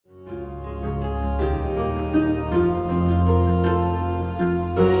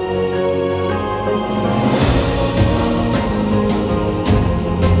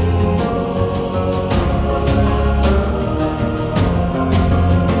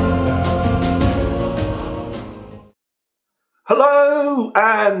Hello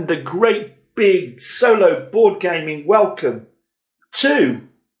and a great big solo board gaming welcome to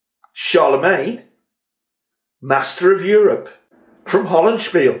Charlemagne, Master of Europe from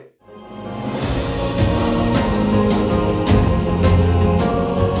Hollandspiel.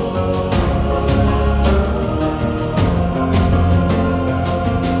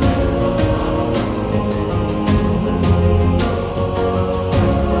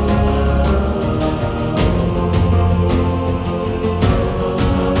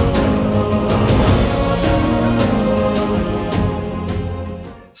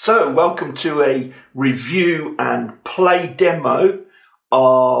 So, welcome to a review and play demo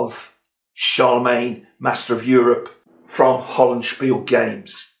of Charlemagne, Master of Europe from Hollandspiel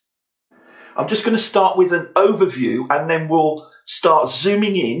Games. I'm just going to start with an overview and then we'll start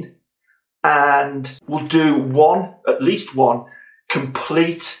zooming in and we'll do at least one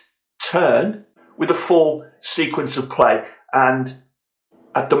complete turn with a full sequence of play. And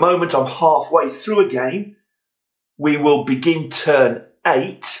at the moment I'm halfway through a game. We will begin turn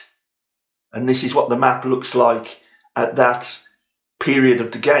 8, and this is what the map looks like at that period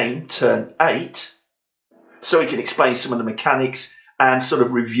of the game, turn 8. So we can explain some of the mechanics and sort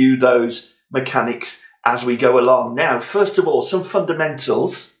of review those mechanics as we go along. Now, first of all, some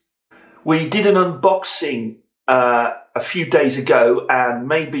fundamentals. We did an unboxing a few days ago, and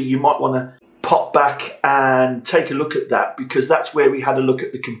maybe you might want to pop back and take a look at that, because that's where we had a look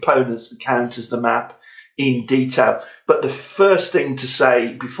at the components, the counters, the map, in detail. But the first thing to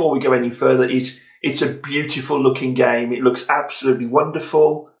say before we go any further is it's a beautiful looking game. It looks absolutely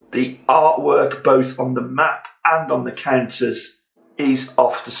wonderful. The artwork both on the map and on the counters is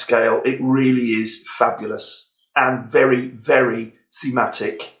off the scale. It really is fabulous and very, very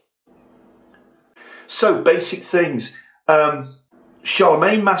thematic. So basic things.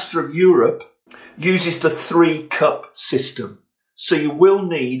 Charlemagne, Master of Europe uses the 3-cup system. So you will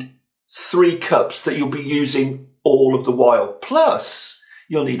need 3 cups that you'll be using all of the while. Plus,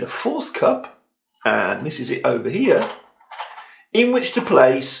 you'll need a 4th cup, and this is it over here, in which to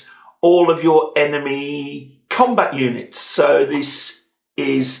place all of your enemy combat units. So this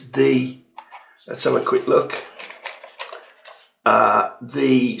is let's have a quick look,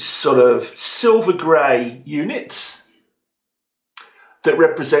 the sort of silver grey units that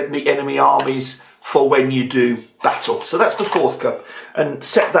represent the enemy armies for when you do battle. So that's the 4th cup, and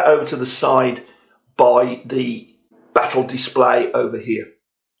set that over to the side by the battle display over here.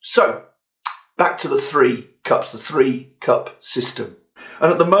 So back to the 3 cups, the 3-cup system.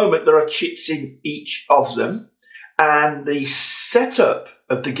 And at the moment there are chits in each of them, and the setup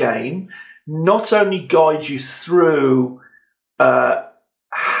of the game not only guides you through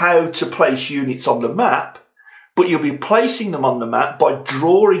how to place units on the map, but you'll be placing them on the map by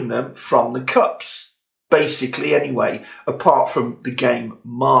drawing them from the cups, basically anyway, apart from the game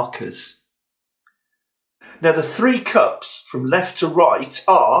markers. Now the 3 cups from left to right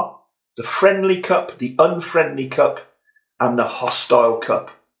are the friendly cup, the unfriendly cup, and the hostile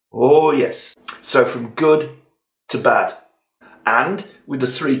cup. Oh yes, so from good to bad. And with the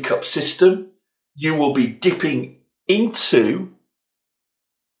 3-cup system, you will be dipping into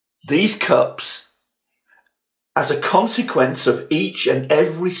these cups as a consequence of each and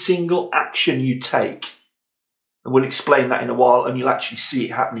every single action you take. And we'll explain that in a while, and you'll actually see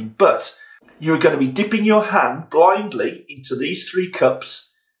it happening. But you're going to be dipping your hand blindly into these 3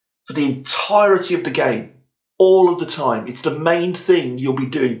 cups for the entirety of the game, all of the time. It's the main thing you'll be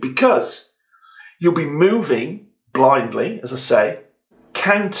doing, because you'll be moving blindly, as I say,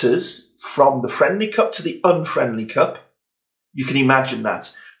 counters from the friendly cup to the unfriendly cup. You can imagine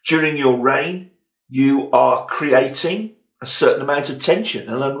that. During your reign, you are creating a certain amount of tension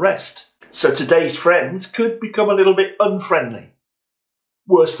and unrest. So today's friends could become a little bit unfriendly.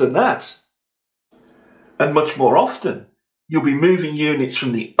 Worse than that. And much more often, you'll be moving units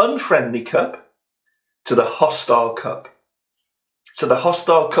from the unfriendly cup to the hostile cup. So the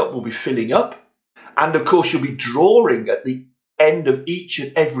hostile cup will be filling up. And of course, you'll be drawing at the end of each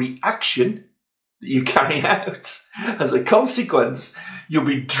and every action that you carry out. As a consequence, you'll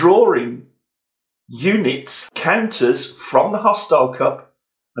be drawing units, counters from the hostile cup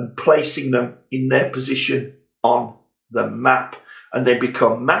and placing them in their position on the map. And they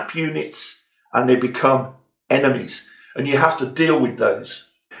become map units and they become enemies. And you have to deal with those.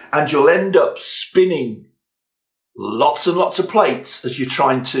 And you'll end up spinning lots and lots of plates as you're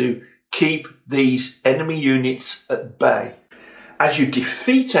trying to keep these enemy units at bay. As you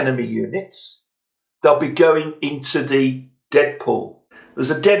defeat enemy units, they'll be going into the dead pool. There's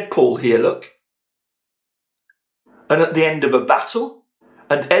a dead pool here, look. And at the end of a battle,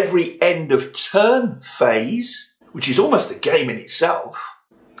 and every end of turn phase, which is almost a game in itself,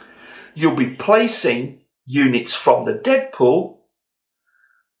 you'll be placing units from the dead pool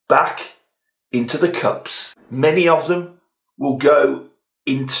back into the cups. Many of them will go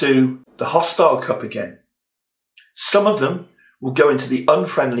into the hostile cup again. Some of them will go into the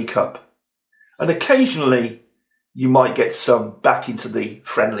unfriendly cup. And occasionally you might get some back into the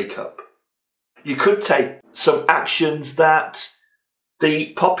friendly cup. You could take some actions that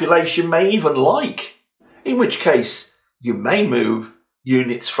the population may even like, in which case you may move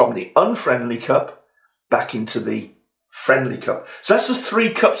units from the unfriendly cup back into the friendly cup. So that's the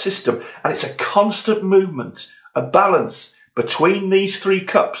 3-cup system, and it's a constant movement, a balance between these 3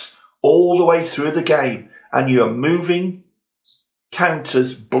 cups all the way through the game, and you're moving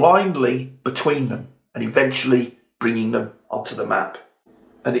counters blindly between them and eventually bringing them onto the map.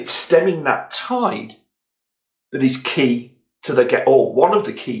 And it's stemming that tide that is key to the game, or one of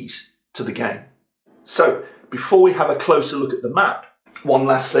the keys to the game. So before we have a closer look at the map, one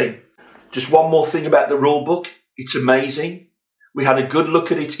last thing. Just one more thing about the rule book. It's amazing. We had a good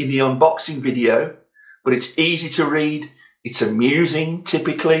look at it in the unboxing video, but it's easy to read. It's amusing,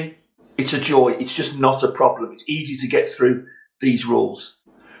 typically. It's a joy. It's just not a problem. It's easy to get through these rules.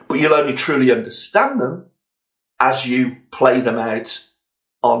 But you'll only truly understand them as you play them out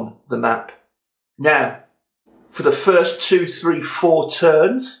on the map. Now, for the first 2, 3, 4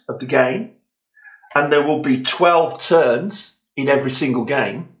 turns of the game, and there will be 12 turns in every single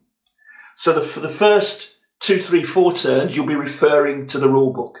game. So for the first 2, 3, 4 turns, you'll be referring to the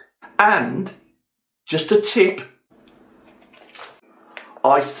rule book. And just a tip,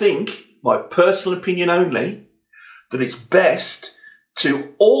 I think, my personal opinion only, that it's best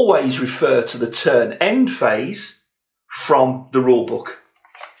to always refer to the turn end phase from the rule book.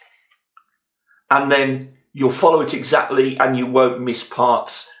 And then you'll follow it exactly and you won't miss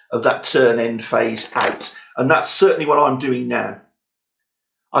parts of that turn end phase out. And that's certainly what I'm doing now.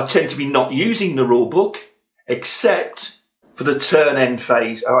 I tend to be not using the rule book except for the turn end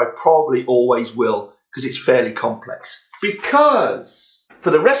phase, and I probably always will because it's fairly complex. Because for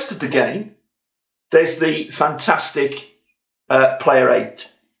the rest of the game, there's the fantastic player aid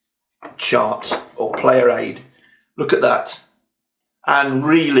chart or player aid. Look at that. And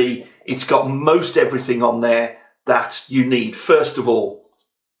really, it's got most everything on there that you need. First of all,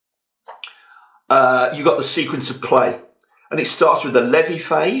 you've got the sequence of play. And it starts with the levy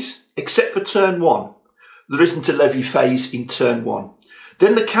phase, except for turn 1. There isn't a levy phase in turn 1.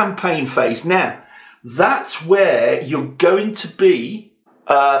 Then the campaign phase. Now, that's where you're going to be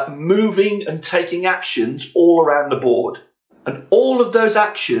moving and taking actions all around the board. And all of those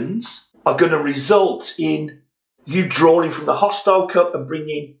actions are going to result in you drawing from the hostile cup and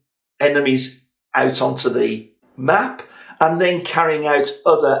bringing enemies out onto the map and then carrying out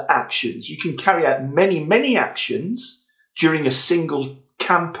other actions. You can carry out many, many actions during a single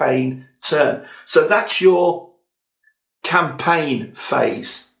campaign turn. So that's your campaign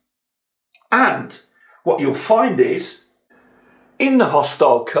phase. And what you'll find is, in the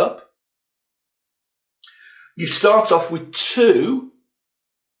hostile cup, you start off with 2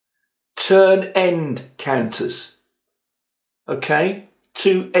 turn end counters. Okay?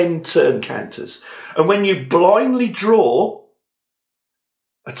 2 end turn counters. And when you blindly draw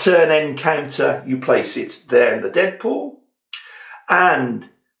a turn end counter, you place it there in the dead pool. And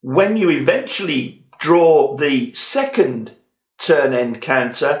when you eventually draw the second turn end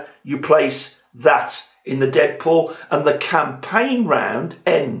counter, you place that in the dead pool and the campaign round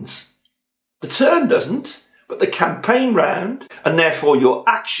ends. The turn doesn't, but the campaign round, and therefore your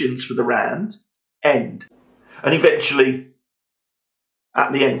actions for the round, end. And eventually,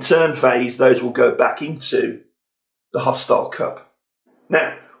 at the end turn phase, those will go back into the hostile cup.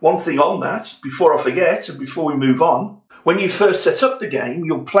 Now, one thing on that, before I forget and before we move on, when you first set up the game,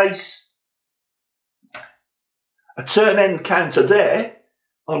 you'll place a turn end counter there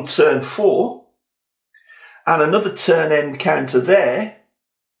on turn 4 and another turn end counter there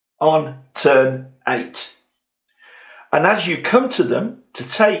on turn 8. And as you come to them to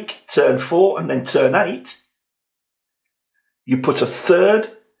take turn 4 and then turn 8, you put a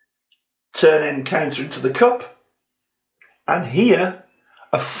third turn end counter into the cup, and here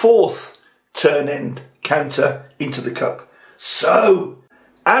a fourth turn end counter into the cup. So,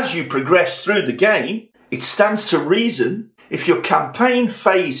 as you progress through the game, it stands to reason if your campaign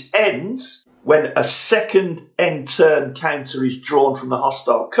phase ends when a second end turn counter is drawn from the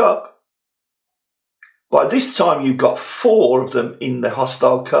hostile cup, by this time you've got 4 of them in the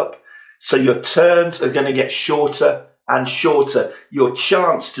hostile cup, so your turns are going to get shorter and shorter. Your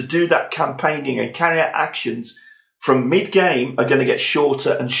chance to do that campaigning and carry out actions from mid-game are going to get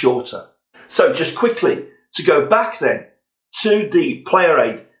shorter and shorter. So just quickly, To go back then to the player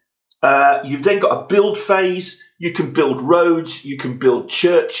aid, you've then got a build phase. You can build roads. You can build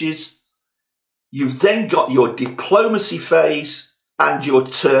churches. You've then got your diplomacy phase and your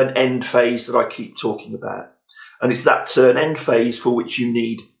turn end phase that I keep talking about. And it's that turn end phase for which you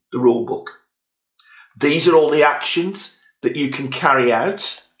need the rule book. These are all the actions that you can carry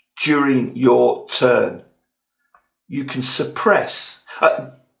out during your turn. You can suppress.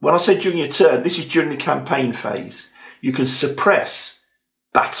 When I say during your turn, this is during the campaign phase. You can suppress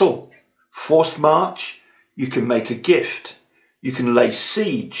battle, forced march. You can make a gift. You can lay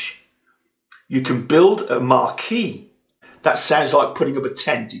siege. You can build a marquee. That sounds like putting up a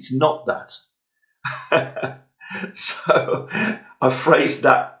tent. It's not that. So I phrased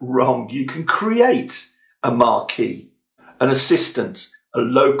that wrong. You can create a marquee, an assistant, a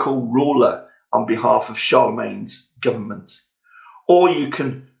local ruler on behalf of Charlemagne's government. Or you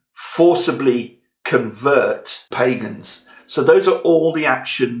can forcibly convert pagans. So those are all the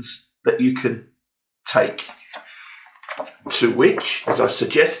actions that you can take. To which, as I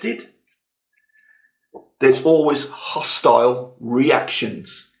suggested, there's always hostile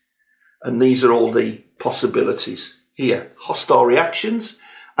reactions. And these are all the possibilities here. Hostile reactions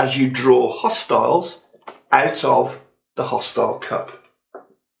as you draw hostiles out of the hostile cup.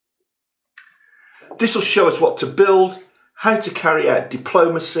 This will show us what to build, how to carry out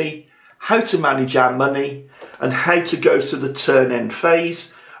diplomacy, how to manage our money, and how to go through the turn end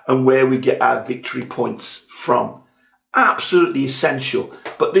phase and where we get our victory points from. Absolutely essential.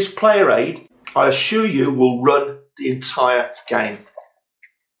 But this player aid, I assure you, will run the entire game.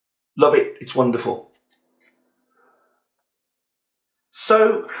 Love it. It's wonderful.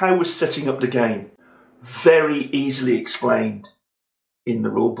 So, how was setting up the game? Very easily explained in the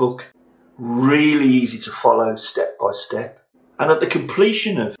rule book. Really easy to follow step by step. And at the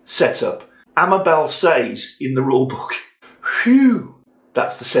completion of setup, Amabel says in the rule book, phew,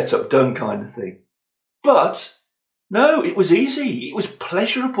 that's the setup done kind of thing. But no, it was easy. It was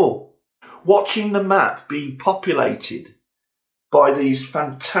pleasurable. Watching the map being populated by these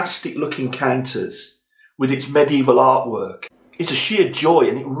fantastic looking counters with its medieval artwork is a sheer joy,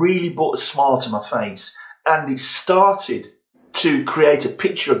 and it really brought a smile to my face. And it started to create a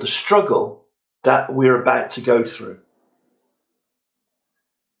picture of the struggle that we're about to go through.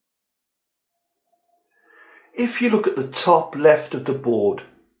 If you look at the top left of the board,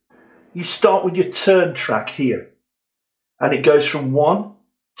 you start with your turn track here, and it goes from 1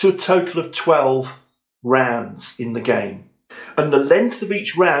 to a total of 12 rounds in the game. And the length of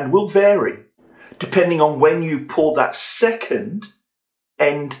each round will vary depending on when you pull that second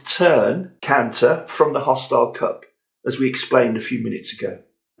end turn counter from the hostile cup, as we explained a few minutes ago.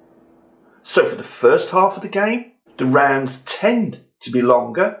 So for the first half of the game, the rounds tend to be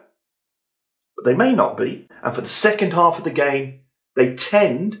longer, but they may not be. And for the second half of the game, they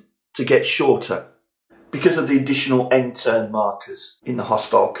tend to get shorter because of the additional end turn markers in the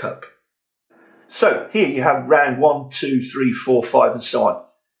hostile cup. So here you have round 1, 2, 3, 4, 5 and so on.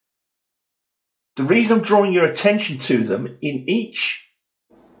 The reason I'm drawing your attention to them, in each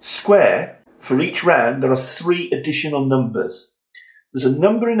square for each round there are 3 additional numbers. There's a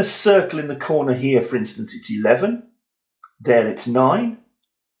number in a circle in the corner here, for instance, it's 11. There it's 9.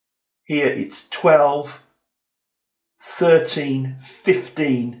 Here it's 12, 13,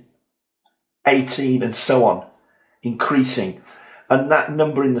 15, 18 and so on, increasing. And that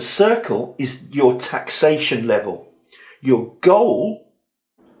number in the circle is your taxation level. Your goal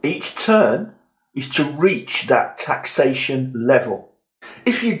each turn is to reach that taxation level.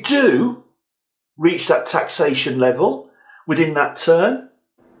 If you do reach that taxation level within that turn,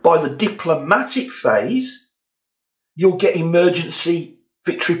 by the diplomatic phase, you'll get emergency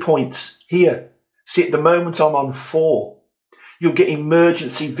victory points here. See, at the moment I'm on 4. You'll get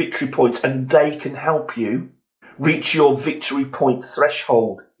emergency victory points and they can help you reach your victory point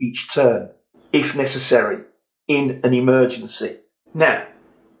threshold each turn, if necessary, in an emergency. Now,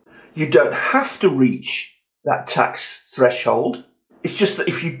 you don't have to reach that tax threshold. It's just that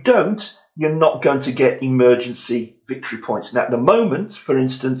if you don't, you're not going to get emergency victory points. Now, at the moment, for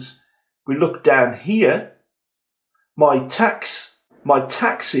instance, we look down here, my taxes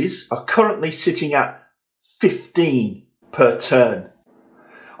are currently sitting at 15 per turn.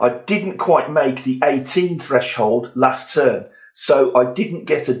 I didn't quite make the 18 threshold last turn, so I didn't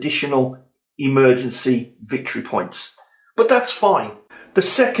get additional emergency victory points. But that's fine. The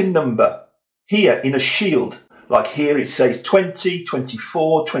second number here in a shield, like here it says 20,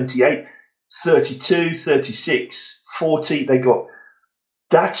 24, 28, 32, 36, 40, they go up.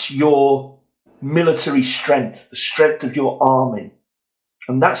 That's your military strength, the strength of your army.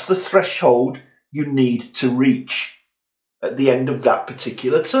 And that's the threshold you need to reach at the end of that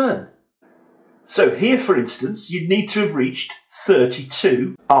particular turn. So here, for instance, you need to have reached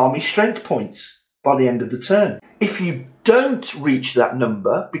 32 army strength points by the end of the turn. If you don't reach that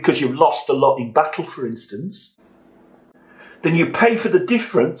number because you've lost a lot in battle, for instance, then you pay for the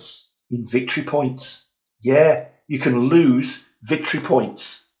difference in victory points. Yeah, you can lose victory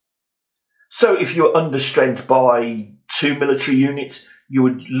points. So if you're under strength by 2 military units, you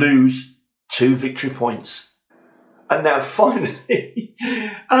would lose 2 victory points. And now finally,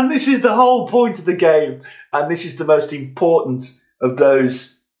 and this is the whole point of the game, and this is the most important of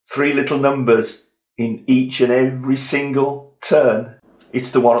those 3 little numbers in each and every single turn.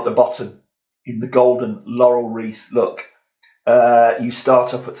 It's the one at the bottom in the golden laurel wreath. Look, you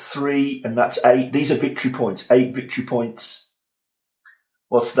start off at 3 and that's 8. These are victory points, 8 victory points.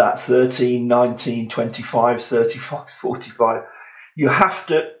 What's that? 13, 19, 25, 35, 45. You have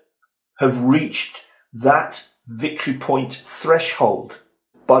to have reached that victory point threshold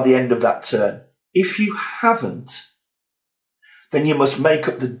by the end of that turn. If you haven't, then you must make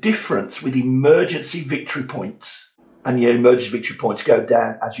up the difference with emergency victory points. And your emergency victory points go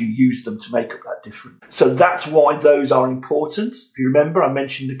down as you use them to make up that difference. So that's why those are important. If you remember, I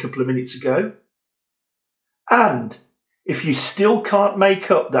mentioned a couple of minutes ago. And if you still can't make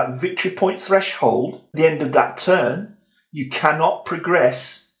up that victory point threshold at the end of that turn, you cannot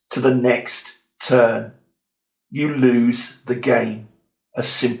progress to the next turn. You lose the game. As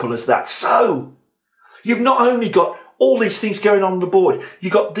simple as that. So, you've not only got all these things going on the board,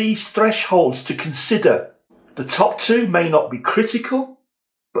 you've got these thresholds to consider. The top 2 may not be critical,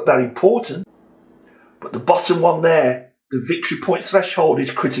 but they're important. But the bottom one there, the victory point threshold,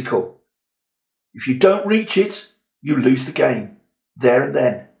 is critical. If you don't reach it, you lose the game. There and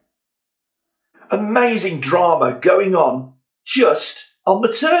then. Amazing drama going on just on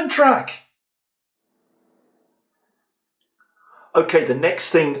the turn track. Okay, the next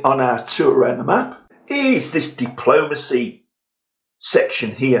thing on our tour around the map is this diplomacy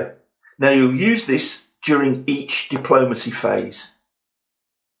section here. Now you'll use this during each diplomacy phase.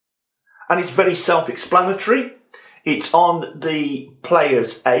 And it's very self-explanatory. It's on the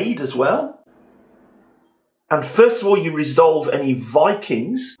player's aid as well. And first of all, you resolve any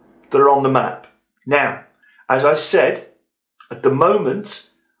Vikings that are on the map. Now, as I said, at the moment,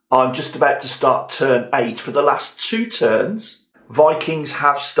 I'm just about to start turn 8. For the last 2 turns, Vikings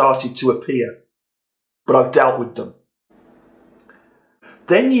have started to appear, but I've dealt with them.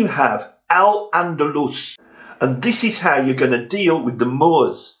 Then you have Al-Andalus, and this is how you're going to deal with the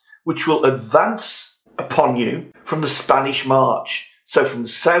Moors, which will advance upon you from the Spanish March. So from the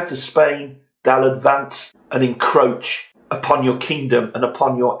south of Spain, they'll advance and encroach upon your kingdom and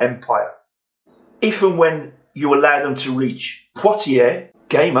upon your empire. If and when you allow them to reach Poitiers,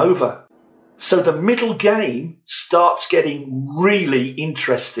 game over. So the middle game starts getting really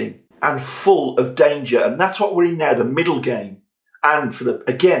interesting and full of danger. And that's what we're in now, the middle game. And for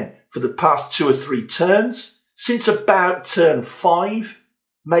the past 2 or 3 turns, since about turn 5,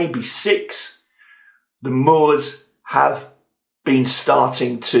 maybe 6, the Moors have been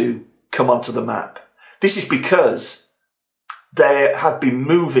starting to come onto the map. This is because they have been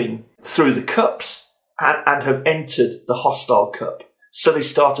moving through the cups and have entered the hostile cup. So they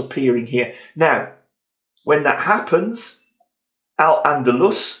start appearing here. Now, when that happens,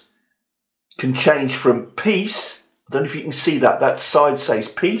 Al-Andalus can change from peace. I don't know if you can see that. That side says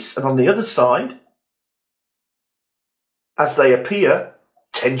peace. And on the other side, as they appear,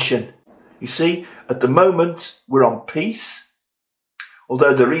 tension. You see, at the moment, we're on peace.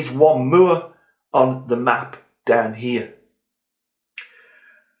 Although there is one Moor on the map down here.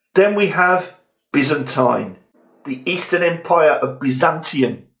 Then we have Byzantine. The Eastern Empire of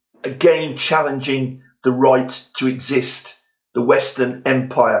Byzantium, again challenging the right to exist. The Western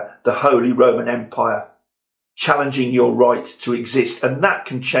Empire, the Holy Roman Empire, challenging your right to exist. And that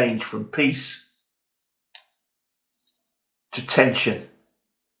can change from peace to tension.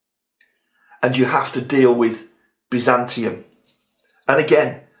 And you have to deal with Byzantium. And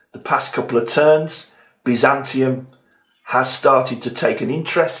again, the past couple of turns, Byzantium has started to take an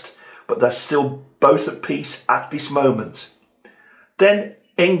interest, but they're still both at peace at this moment. Then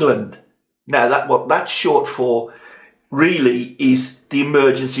England. Now what that's short for really is the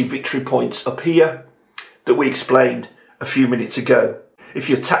emergency victory points up here that we explained a few minutes ago. If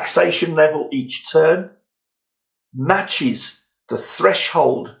your taxation level each turn matches the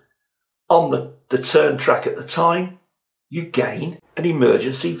threshold on the turn track at the time, you gain an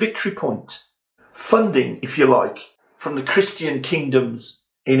emergency victory point. Funding, if you like, from the Christian kingdoms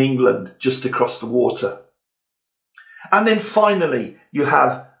in England just across the water. And then finally, you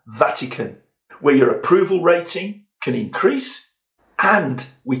have Vatican, where your approval rating can increase, and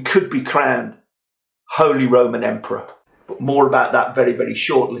we could be crowned Holy Roman Emperor. But more about that very, very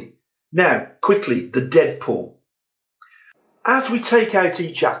shortly. Now, quickly, the dead pool. As we take out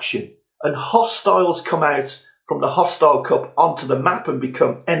each action and hostiles come out from the hostile cup onto the map and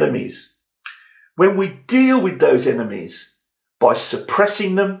become enemies, when we deal with those enemies by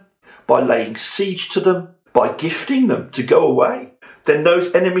suppressing them, by laying siege to them, by gifting them to go away, then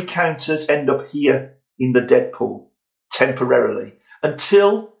those enemy counters end up here in the dead pool temporarily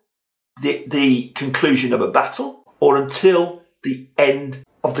until the conclusion of a battle or until the end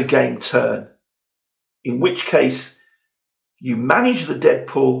of the game turn, in which case you manage the dead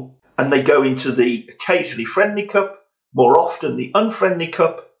pool and they go into the occasionally friendly cup, more often the unfriendly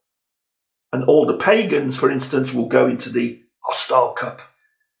cup, and all the pagans, for instance, will go into the hostile cup.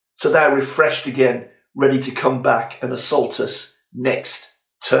 So they're refreshed again, ready to come back and assault us next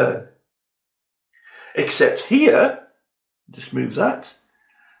turn. Except here, just move that,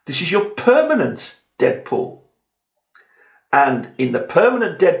 this is your permanent dead pool. And in the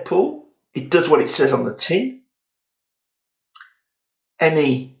permanent dead pool, it does what it says on the tin.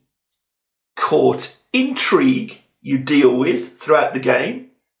 Any court intrigue you deal with throughout the game,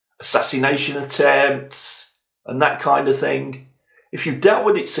 assassination attempts and that kind of thing, if you've dealt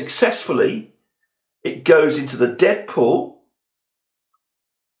with it successfully, it goes into the dead pool,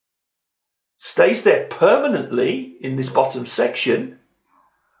 stays there permanently in this bottom section,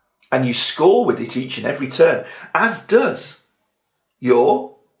 and you score with it each and every turn, as does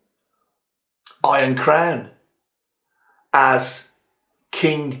your Iron Crown as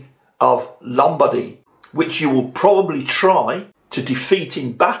King of Lombardy, which you will probably try to defeat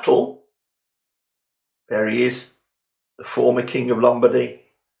in battle. There he is, the former King of Lombardy.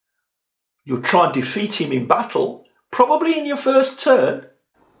 You'll try and defeat him in battle, probably in your first turn,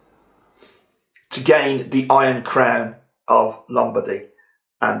 to gain the Iron Crown of Lombardy.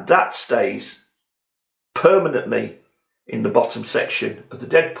 And that stays permanently in the bottom section of the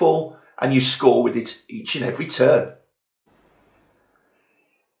dead pool, and you score with it each and every turn.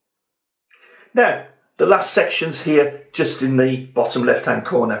 Now, the last section's here, just in the bottom left-hand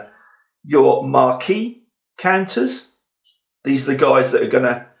corner. Your marquee counters. These are the guys that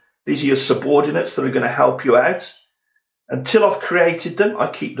are these are your subordinates that are going to help you out. Until I've created them, I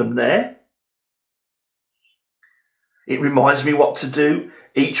keep them there. It reminds me what to do.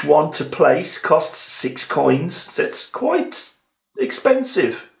 Each one to place costs 6 coins. So it's quite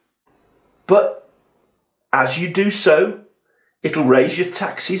expensive. But as you do so, it'll raise your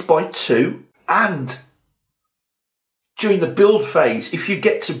taxes by 2. And during the build phase, if you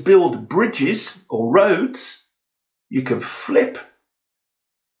get to build bridges or roads, you can flip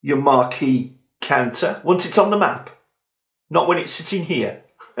your marquee counter once it's on the map, not when it's sitting here,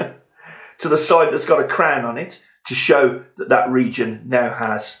 to the side that's got a crown on it, to show that that region now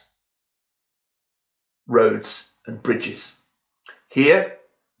has roads and bridges. Here,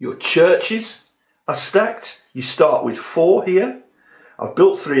 your churches are stacked. You start with 4 here. I've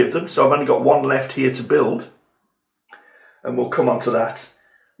built 3 of them, so I've only got 1 left here to build. And we'll come on to that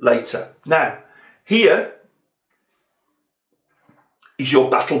later. Now, here is your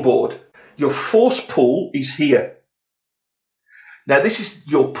battle board. Your force pool is here. Now, this is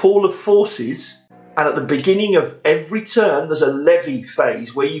your pool of forces. And at the beginning of every turn, there's a levy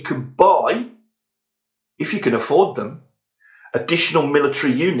phase where you can buy, if you can afford them, additional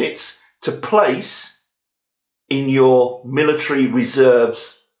military units to place in your military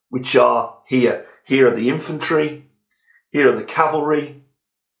reserves, which are here. Here are the infantry, here are the cavalry,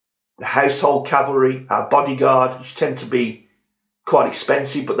 the household cavalry, our bodyguard, which tend to be quite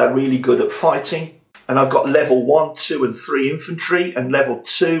expensive, but they're really good at fighting. And I've got level 1, 2 and 3 infantry and level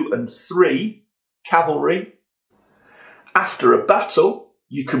 2 and 3 cavalry. After a battle,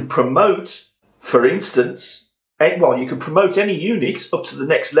 you can promote, for instance, you can promote any unit up to the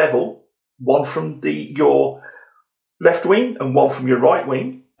next level, 1 from your left wing and 1 from your right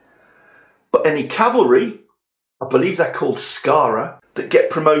wing. But any cavalry, I believe they're called Scara, that get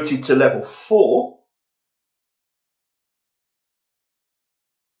promoted to level 4.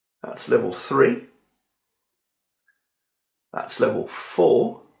 That's level 3. That's level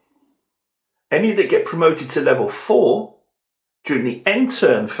 4. Any that get promoted to level 4 during the end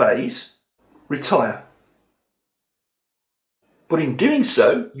turn phase retire. But in doing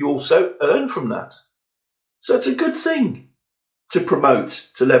so, you also earn from that. So it's a good thing to promote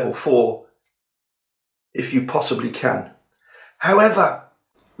to level 4 if you possibly can. However,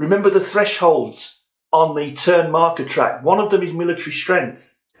 remember the thresholds on the turn marker track. One of them is military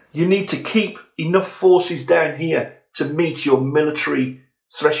strength. You need to keep enough forces down here to meet your military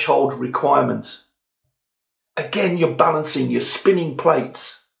threshold requirement. Again, you're balancing, you're spinning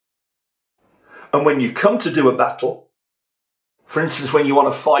plates. And when you come to do a battle, for instance, when you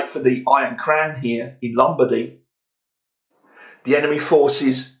want to fight for the Iron Crown here in Lombardy, the enemy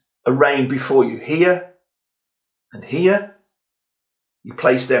forces are arrayed before you here and here. You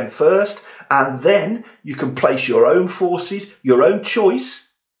place them first, and then you can place your own forces, your own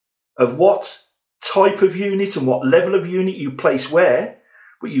choice of what type of unit and what level of unit you place where,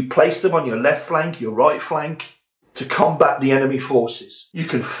 but you place them on your left flank, your right flank, to combat the enemy forces. You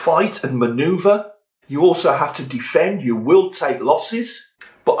can fight and maneuver. You also have to defend. You will take losses,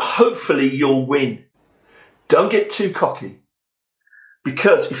 but hopefully you'll win. Don't get too cocky,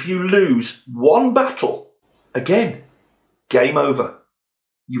 because if you lose one battle, again, game over.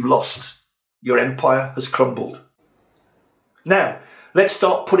 You've lost. Your empire has crumbled. Now, let's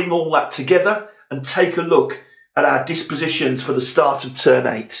start putting all that together and take a look at our dispositions for the start of turn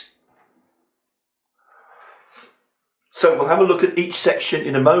 8. So we'll have a look at each section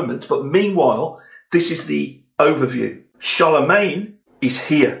in a moment, but meanwhile, this is the overview. Charlemagne is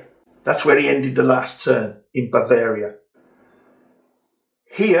here. That's where he ended the last turn, in Bavaria.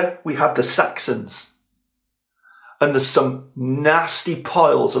 Here we have the Saxons. And there's some nasty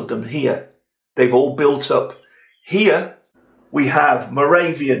piles of them here. They've all built up. Here we have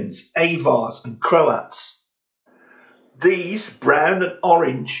Moravians, Avars and Croats. These brown and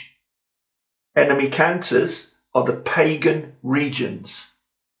orange enemy counters are the pagan regions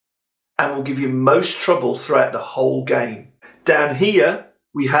and will give you most trouble throughout the whole game. Down here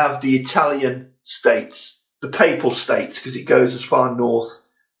we have the Italian states, the papal states, because it goes as far north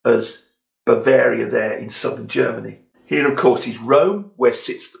as Bavaria there in southern Germany. Here, of course, is Rome, where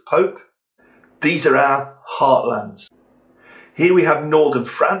sits the Pope. These are our heartlands. Here we have northern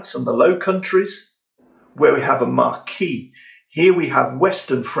France and the Low Countries, where we have a marquis. Here we have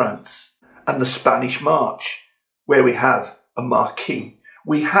western France and the Spanish March, where we have a marquis.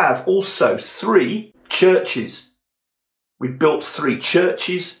 We have also 3 churches. We built 3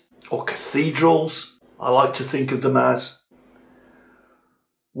 churches, or cathedrals, I like to think of them as.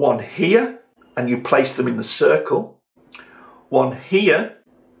 One here, and you place them in the circle. One here,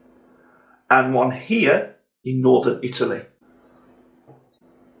 and one here in northern Italy.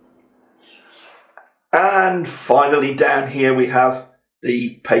 And finally down here we have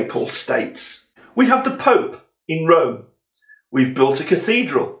the papal states. We have the Pope in Rome. We've built a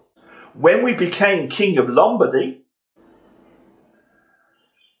cathedral. When we became King of Lombardy,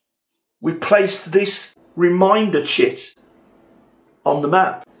 we placed this reminder chit on the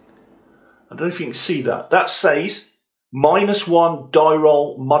map. I don't know if you can see that. That says -1 die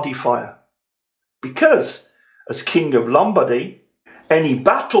roll modifier. Because as King of Lombardy, any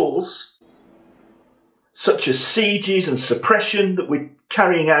battles such as sieges and suppression that we're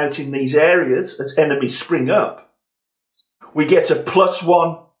carrying out in these areas as enemies spring up, we get a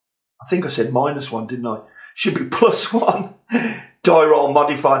 +1, I think I said -1, didn't I? Should be +1 die roll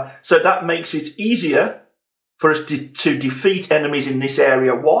modifier. So that makes it easier for us to defeat enemies in this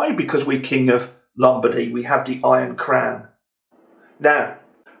area. Why? Because we're King of Lombardy. We have the Iron Crown. Now,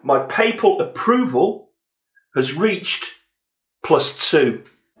 my papal approval has reached +2.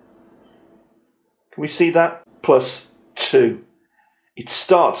 Can we see that? +2. It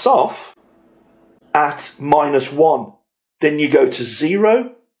starts off at -1. Then you go to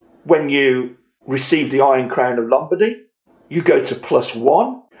 0 when you receive the Iron Crown of Lombardy. You go to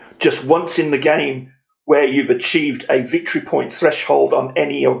 +1 just once in the game where you've achieved a victory point threshold on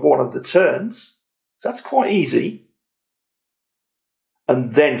any of one of the turns. So that's quite easy.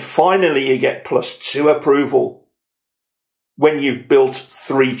 And then finally you get +2 approval when you've built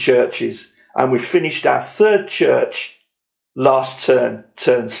 3 churches. And we finished our 3rd church last turn,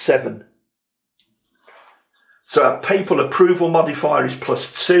 turn 7. So our papal approval modifier is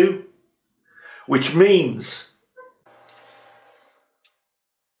 +2, which means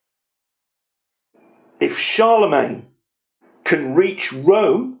if Charlemagne can reach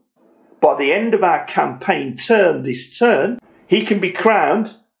Rome by the end of our campaign turn this turn, he can be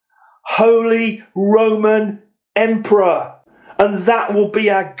crowned Holy Roman Emperor. And that will be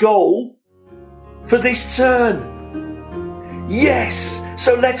our goal for this turn. Yes,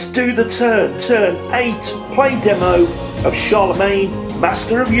 so let's do the turn. Turn 8, play demo of Charlemagne,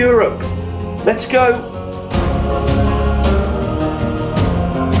 Master of Europe. Let's go.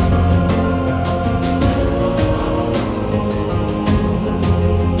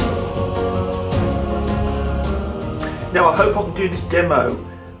 Now I hope I can do this demo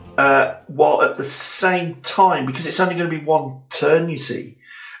while at the same time, because it's only going to be one turn, you see.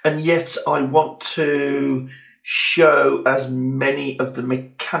 And yet I want to show as many of the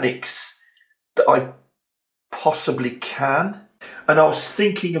mechanics that I possibly can. And I was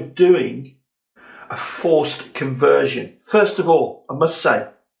thinking of doing a forced conversion. First of all, I must say,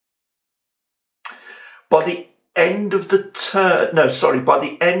 by the end of the by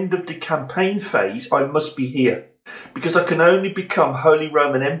the end of the campaign phase, I must be here, because I can only become Holy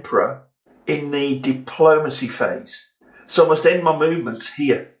Roman Emperor in the diplomacy phase. So I must end my movements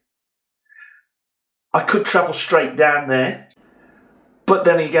here. I could travel straight down there, but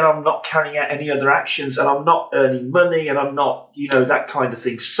then again, I'm not carrying out any other actions, and I'm not earning money, and I'm not, that kind of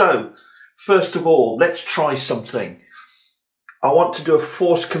thing. So, first of all, let's try something. I want to do a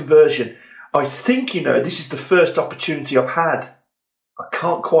forced conversion. I think, this is the first opportunity I've had. I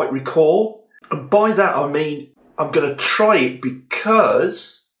can't quite recall. And by that, I mean, I'm going to try it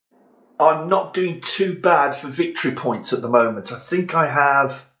because I'm not doing too bad for victory points at the moment. I think I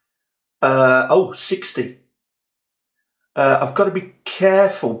have, 60. I've got to be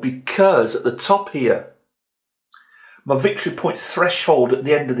careful because at the top here, my victory point threshold at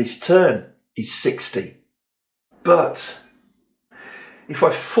the end of this turn is 60. But if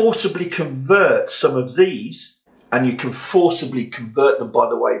I forcibly convert some of these, and you can forcibly convert them, by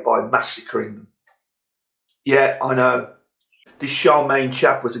the way, by massacring them. Yeah, I know. This Charlemagne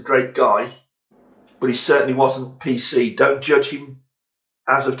chap was a great guy, but he certainly wasn't PC. Don't judge him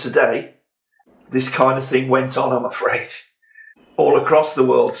as of today. This kind of thing went on, I'm afraid, all across the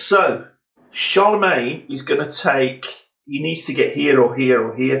world. So, Charlemagne is going to take, he needs to get here or here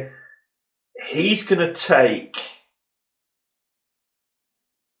or here. He's going to take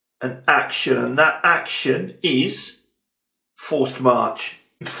an action, and that action is forced march.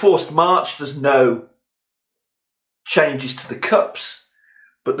 With forced march, there's no changes to the cups,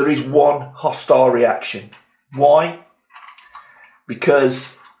 but there is one hostile reaction. Why?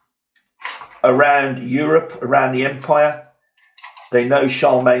 Because around Europe, around the empire, they know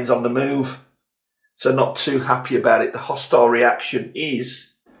Charlemagne's on the move, so not too happy about it. The hostile reaction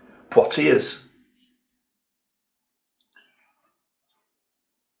is Poitiers.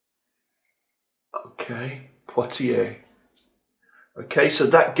 Okay, Poitiers. Okay, so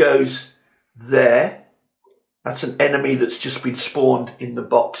that goes there. That's an enemy that's just been spawned in the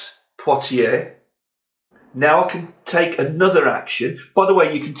box, Poitiers. Now I can take another action. By the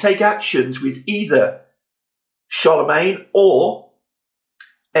way, you can take actions with either Charlemagne or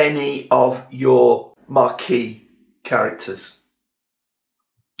any of your marquee characters.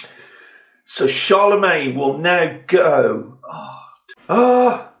 So Charlemagne will now go...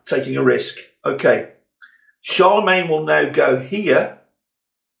 taking a risk. Okay. Charlemagne will now go here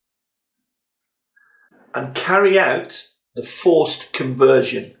and carry out the forced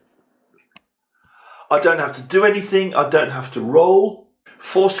conversion. I don't have to do anything. I don't have to roll.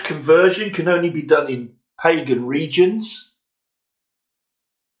 Forced conversion can only be done in pagan regions.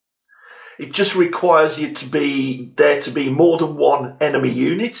 It just requires you to be there to be more than one enemy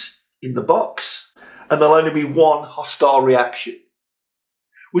unit in the box, and there'll only be one hostile reaction,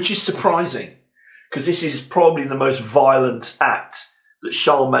 which is surprising because this is probably the most violent act that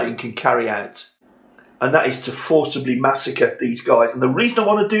Charlemagne can carry out, and that is to forcibly massacre these guys. And the reason I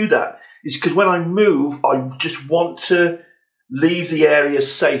want to do that is because when I move, I just want to leave the area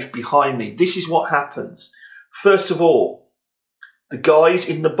safe behind me. This is what happens. First of all, the guys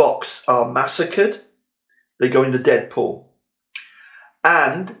in the box are massacred. They go in the dead pool.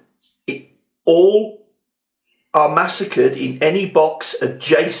 And all are massacred in any box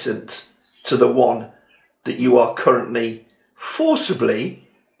adjacent to the one that you are currently forcibly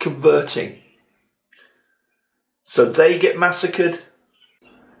converting. So they get massacred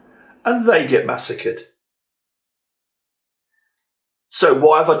and they get massacred. So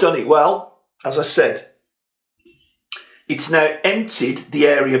why have I done it? Well, as I said, it's now emptied the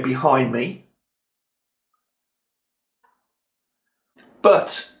area behind me,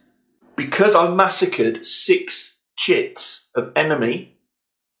 but because I massacred 6 chits of enemy,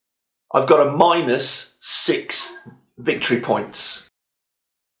 I've got a -6 victory points.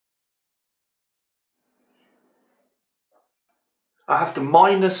 I have to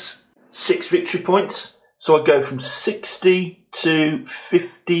 -6 victory points, so I go from 60 to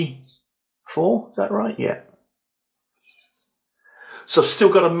 54. Is that right? Yeah. So I've still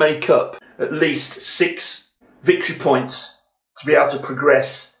got to make up at least 6 victory points to be able to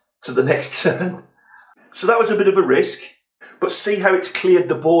progress to the next turn. So that was a bit of a risk, but see how it's cleared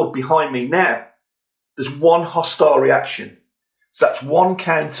the board behind me now. There's one hostile reaction. So that's one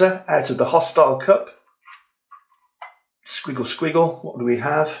counter out of the hostile cup. Squiggle, squiggle. What do we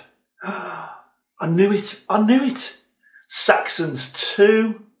have? I knew it. I knew it. Saxons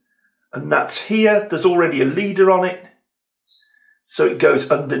 2, And that's here. There's already a leader on it. So it goes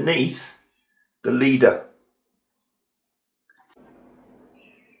underneath the leader.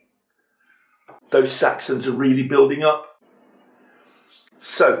 Those Saxons are really building up.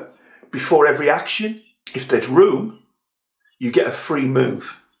 So before every action, if there's room, you get a free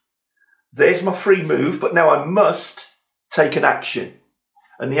move. There's my free move, but now I must take an action.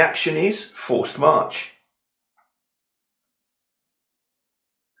 And the action is forced march.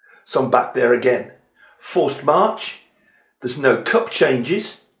 So I'm back there again. Forced march. There's no cup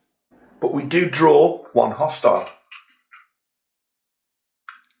changes, but we do draw one hostile.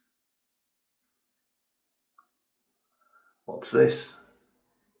 What's this?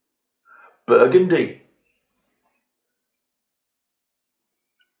 Burgundy.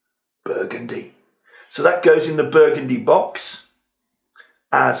 Burgundy. So that goes in the Burgundy box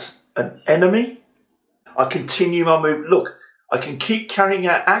as an enemy. I continue my move. Look, I can keep carrying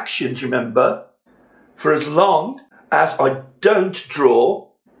out actions, remember, for as long as I don't draw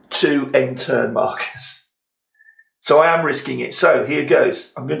 2 end turn markers. So I am risking it. So here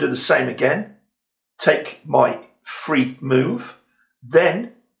goes. I'm going to do the same again. Take my free move.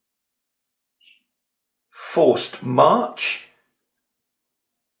 Then forced march.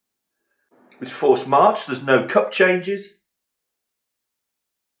 With forced march, there's no cup changes.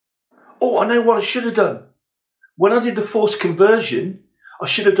 Oh, I know what I should have done. When I did the forced conversion, I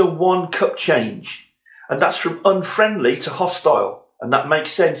should have done 1 cup change. And that's from unfriendly to hostile. And that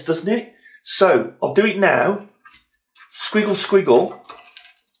makes sense, doesn't it? So I'll do it now. Squiggle, squiggle.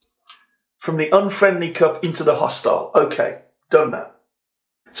 From the unfriendly cup into the hostile. Okay, done that.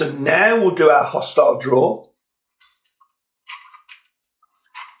 So now we'll do our hostile draw.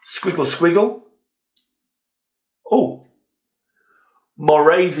 Squiggle, squiggle. Oh,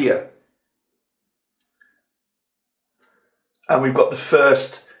 Moravia. And we've got the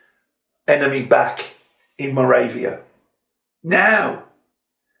first enemy back in Moravia. Now,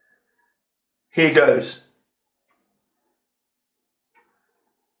 here goes.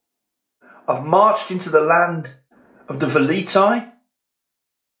 I've marched into the land of the Velitae,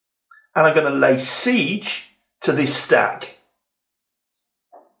 and I'm going to lay siege to this stack.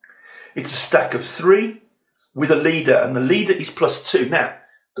 It's a stack of 3 with a leader, and the leader is +2. Now,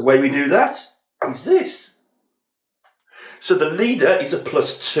 the way we do that is this. So the leader is a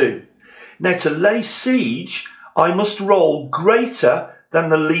 +2. Now, to lay siege, I must roll greater than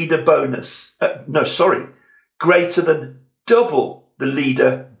the leader bonus. Greater than double the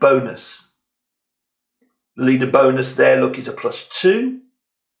leader bonus. The leader bonus there, look, is a +2.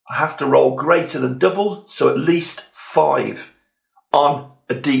 I have to roll greater than double, so at least 5 on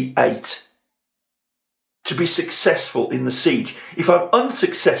a D8 to be successful in the siege. If I'm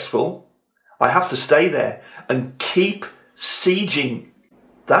unsuccessful, I have to stay there and keep sieging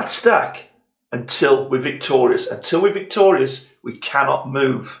that stack until we're victorious. Until we're victorious, we cannot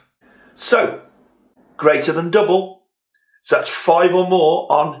move. So, greater than double, so that's 5 or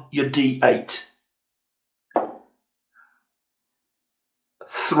more on your D8.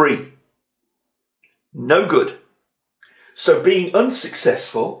 3. No good. So being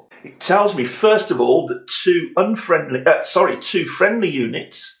unsuccessful, it tells me first of all that 2 friendly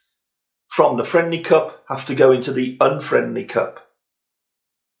units from the friendly cup have to go into the unfriendly cup.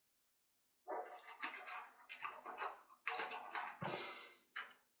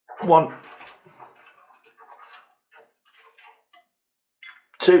 One,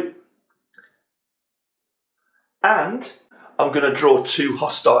 2, and I'm going to draw 2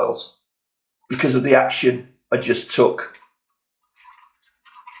 hostiles because of the action I just took.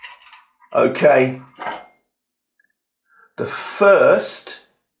 Okay. The first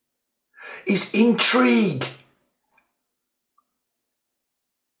is intrigue.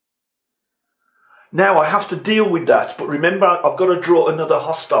 Now I have to deal with that, but remember I've got to draw another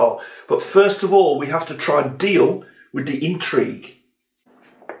hostile. But first of all, we have to try and deal with the intrigue.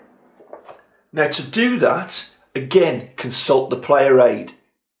 Now to do that, again, consult the player aid.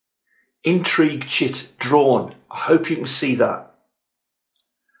 Intrigue chit drawn. I hope you can see that.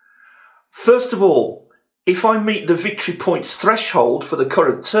 First of all, if I meet the victory points threshold for the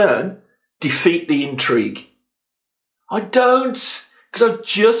current turn, defeat the intrigue. I don't, because I've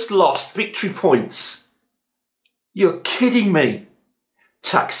just lost victory points. You're kidding me.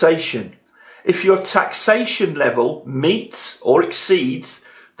 Taxation. If your taxation level meets or exceeds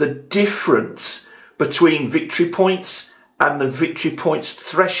the difference between victory points and the victory points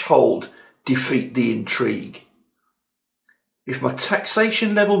threshold, defeat the intrigue. If my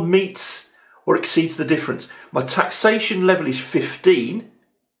taxation level meets or exceeds the difference, my taxation level is 15.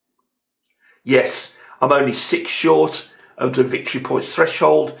 Yes, I'm only 6 short of the victory points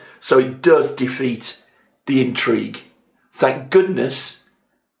threshold, So it does defeat the intrigue. Thank goodness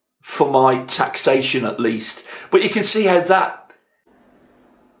for my taxation at least. But you can see how that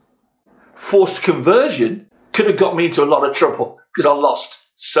forced conversion could have got me into a lot of trouble because I lost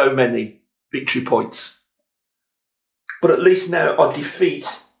so many victory points. But at least now I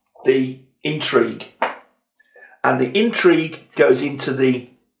defeat the intrigue. And the intrigue goes into the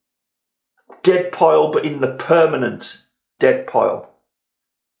dead pile, but in the permanent dead pile.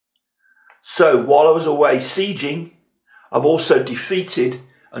 So while I was away sieging, I've also defeated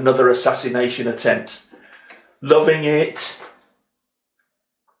another assassination attempt. Loving it.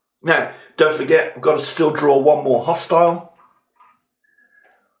 Now, don't forget, I've got to still draw one more hostile.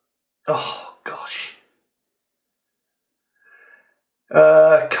 Oh, gosh.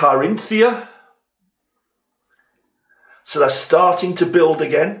 Carinthia. So they're starting to build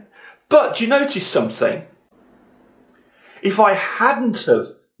again. But do you notice something? If I hadn't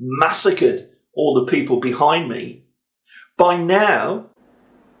have massacred all the people behind me, by now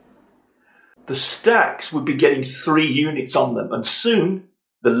the stacks would be getting 3 units on them, and soon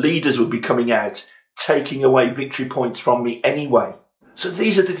the leaders would be coming out, taking away victory points from me anyway. So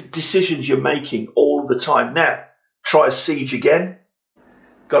these are the decisions you're making all the time. Now, try a siege again.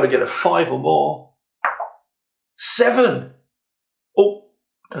 Got to get a 5 or more. 7. Oh,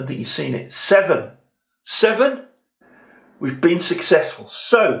 don't think you've seen it. 7. 7. We've been successful.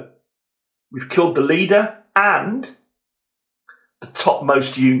 So we've killed the leader and the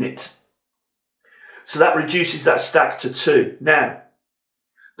topmost unit. So that reduces that stack to 2. Now,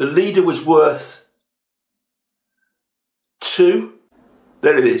 the leader was worth 2.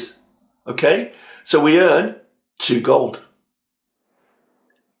 There it is. Okay. So we earn 2 gold.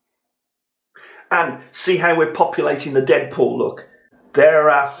 And see how we're populating the dead pool. Look, there are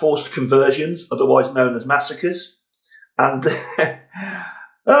our forced conversions, otherwise known as massacres. And there,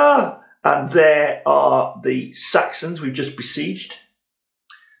 and there are the Saxons we've just besieged.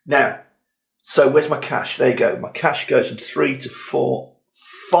 Now, so where's my cash? There you go. My cash goes from 3 to 4,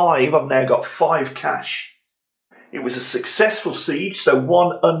 5. I've now got 5 cash. It was a successful siege, so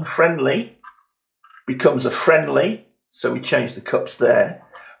 1 unfriendly becomes a friendly. So we change the cups there.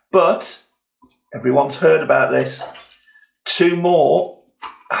 But everyone's heard about this. 2 more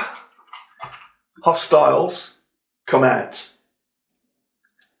hostiles come out.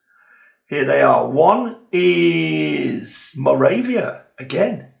 Here they are. One is Moravia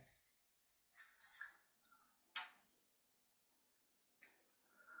again.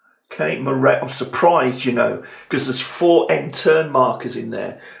 Okay, I'm surprised, you know, because there's 4 end turn markers in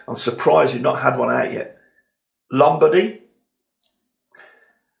there. I'm surprised you've not had one out yet. Lombardy.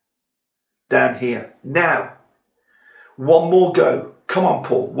 Down here. Now, one more go. Come on,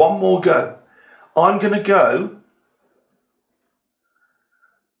 Paul. One more go. I'm going to go.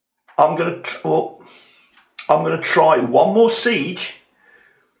 I'm going to try one more siege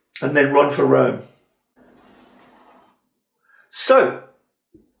and then run for Rome. So,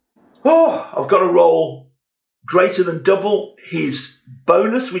 I've got to roll greater than double his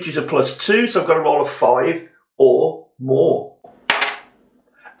bonus, which is a +2. So I've got to roll a 5 or more.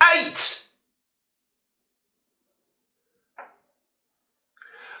 8!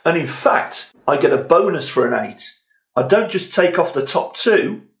 And in fact, I get a bonus for an 8. I don't just take off the top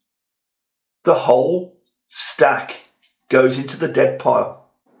 2. The whole stack goes into the dead pile.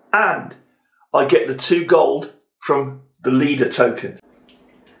 And I get the 2 gold from the leader token.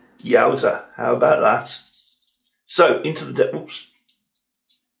 Yowza, how about that? So into the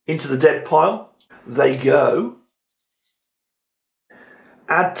dead pile they go.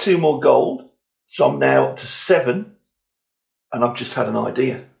 Add 2 more gold. So I'm now up to 7. And I've just had an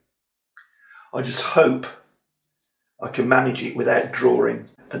idea. I just hope I can manage it without drawing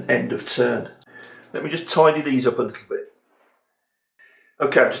an end of turn. Let me just tidy these up a little bit.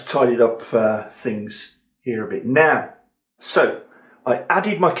 Okay, I've just tidied up things here a bit. Now, so I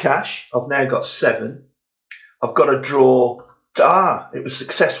added my cash. I've now got 7. I've got to draw. It was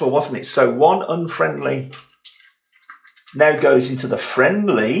successful, wasn't it? So 1 unfriendly now goes into the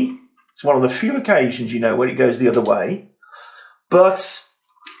friendly. It's one of the few occasions, you know, where it goes the other way. But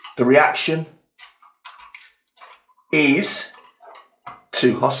the reaction is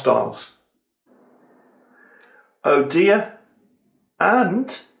 2 hostiles. Oh dear.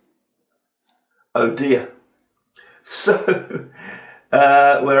 And oh dear. So,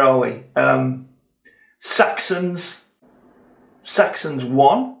 where are we? Saxons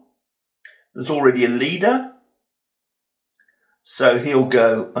 1. There's already a leader. So he'll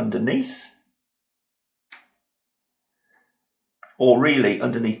go underneath. Or really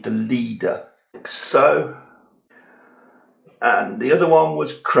underneath the leader. So and the other one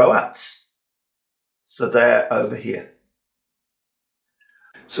was Croats. So they're over here.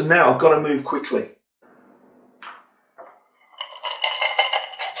 So now I've got to move quickly.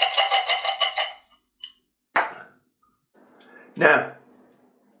 Now,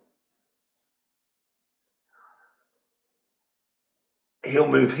 he'll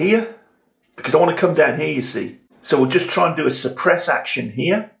move here because I want to come down here, you see. So we'll just try and do a suppress action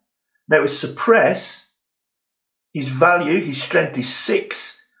here. Now with suppress, his value, his strength is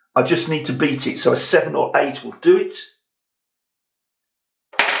 6. I just need to beat it. So a 7 or 8 will do it.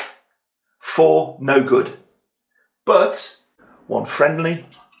 4, no good. But 1 friendly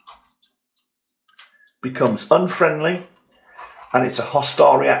becomes unfriendly, and it's a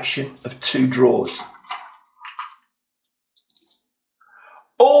hostile reaction of 2 draws.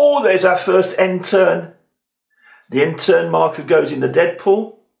 Oh, there's our first end turn. The end turn marker goes in the dead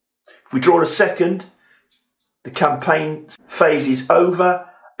pool. If we draw a second, the campaign phase is over.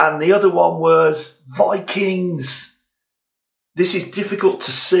 And the other one was Vikings. This is difficult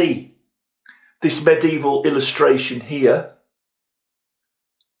to see, this medieval illustration here.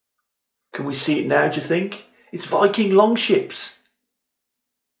 Can we see it now, do you think? It's Viking longships.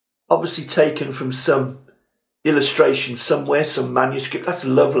 Obviously taken from some illustration somewhere, some manuscript. That's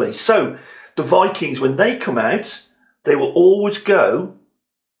lovely. So the Vikings, when they come out, they will always go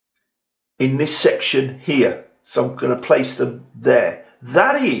in this section here. So I'm going to place them there.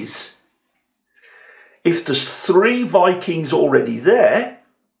 That is, if there's 3 Vikings already there,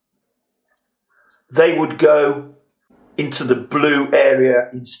 they would go into the blue area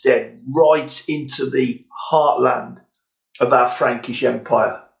instead, right into the heartland of our Frankish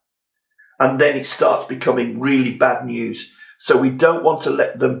Empire. And then it starts becoming really bad news. So we don't want to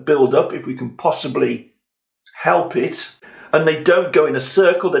let them build up if we can possibly help it. And they don't go in a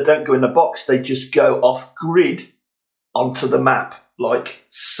circle, they don't go in a box, they just go off grid onto the map, like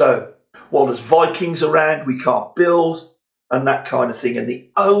so. While there's Vikings around, we can't build and that kind of thing. And the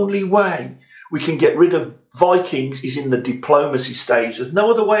only way we can get rid of Vikings is in the diplomacy stage. There's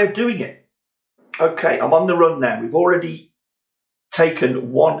no other way of doing it. Okay, I'm on the run now. We've already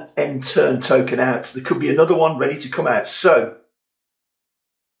taken 1 end turn token out. There could be another one ready to come out. So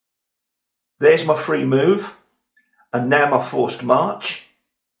there's my free move, and now my forced march.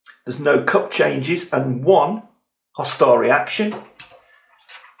 There's no cup changes and 1 hostile reaction.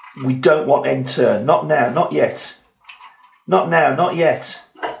 We don't want end turn. Not now, not yet. Not now, not yet.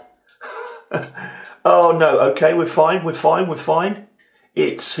 Oh no, okay, we're fine, we're fine, we're fine.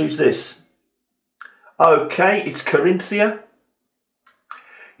 It's, who's this? Okay, it's Carinthia.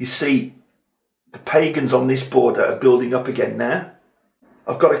 You see, the pagans on this border are building up again now.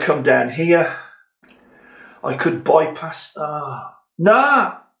 I've got to come down here. I could bypass...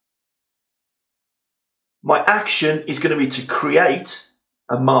 Nah! My action is going to be to create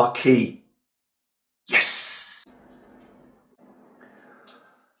a marquee. Yes!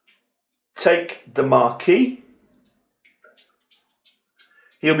 Take the marquee.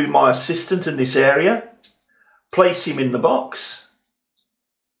 He'll be my assistant in this area. Place him in the box.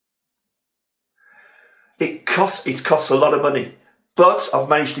 It costs a lot of money, but I've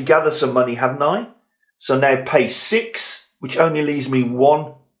managed to gather some money, haven't I? So now pay 6, which only leaves me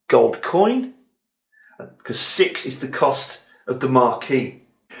 1 gold coin, because 6 is the cost of the marquee.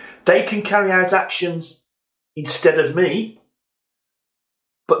 They can carry out actions instead of me,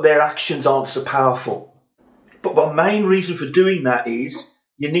 but their actions aren't so powerful. But my main reason for doing that is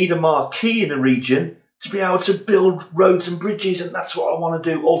you need a marquee in a region to be able to build roads and bridges, and that's what I want to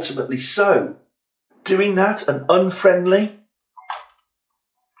do ultimately. So doing that, an unfriendly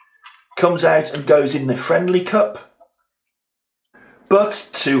comes out and goes in the friendly cup. But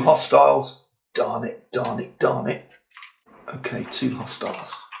 2 hostiles. Darn it, darn it, darn it. Okay, 2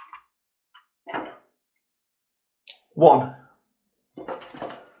 hostiles. 1.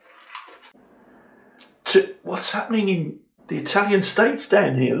 2. What's happening in the Italian states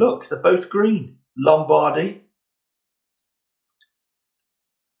down here? Look, they're both green. Lombardy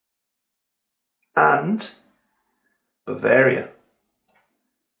and Bavaria.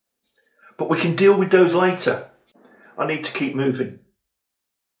 But we can deal with those later. I need to keep moving.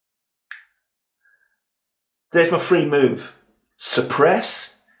 There's my free move.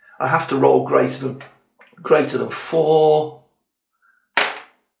 Suppress. I have to roll greater than 4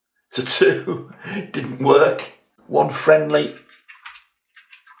 to 2. Didn't work. 1 friendly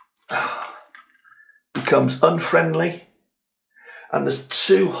becomes unfriendly. And there's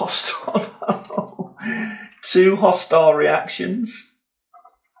 2 hostile 2 hostile reactions.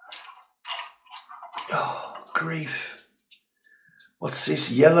 Oh, grief. What's this?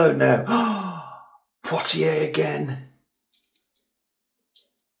 Yellow now. Poitiers again.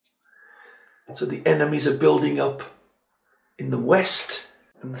 So the enemies are building up in the west.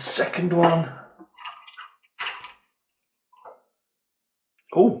 And the second one.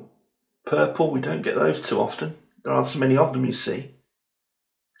 Oh, purple. We don't get those too often. There aren't so many of them, you see.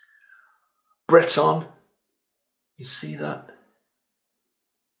 Breton. You see that?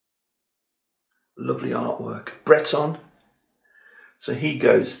 Lovely artwork. Breton. So he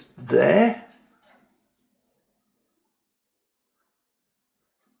goes there.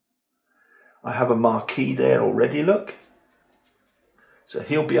 I have a marquee there already, look. So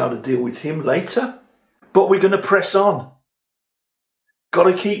he'll be able to deal with him later. But we're going to press on. Got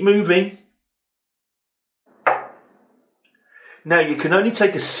to keep moving. Now, you can only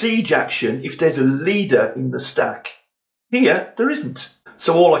take a siege action if there's a leader in the stack. Here, there isn't.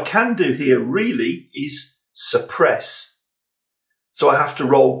 So all I can do here really is suppress. So I have to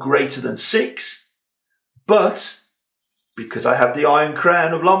roll greater than 6. But because I have the Iron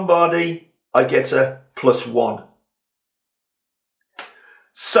Crown of Lombardy, I get a +1.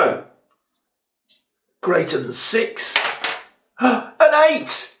 So, greater than 6. An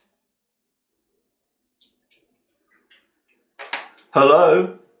 8!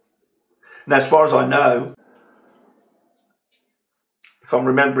 Hello? Now, as far as I know, if I'm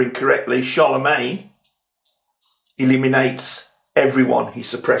remembering correctly, Charlemagne eliminates everyone he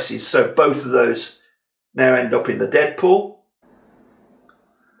suppresses. So both of those now end up in the dead pool.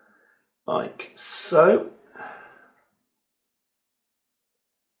 Like so.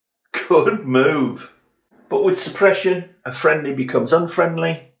 Good move. But with suppression, a friendly becomes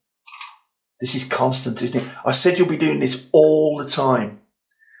unfriendly. This is constant, isn't it? I said you'll be doing this all the time.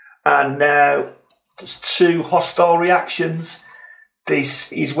 And now there's 2 hostile reactions.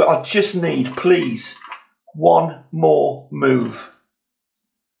 This is what I just need, please. 1 more move.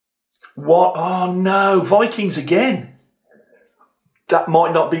 What? Oh no, Vikings again. That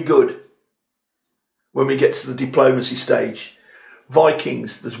might not be good when we get to the diplomacy stage.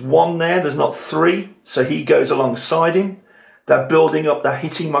 Vikings, there's 1 there, there's not 3, so he goes alongside him. They're building up, they're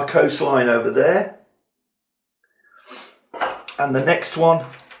hitting my coastline over there. And the next one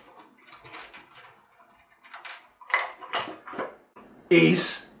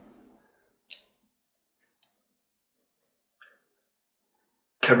is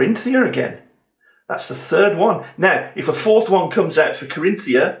Carinthia again. That's the 3rd one. Now, if a 4th one comes out for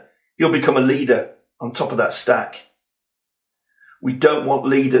Carinthia, he'll become a leader on top of that stack. We don't want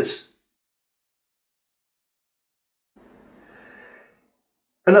leaders.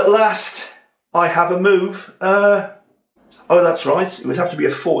 And at last, I have a move. Oh, that's right. It would have to be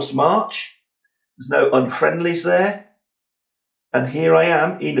a forced march. There's no unfriendlies there. And here I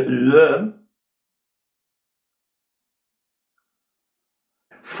am in Lerm.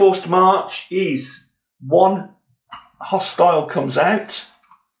 Forced march is 1 hostile comes out.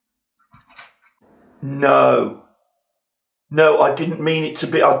 No. No, I didn't mean it to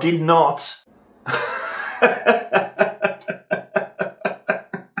be. I did not.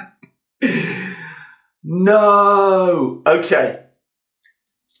 No. Okay.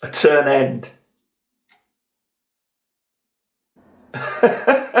 A turn end.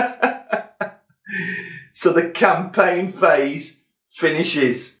 So the campaign phase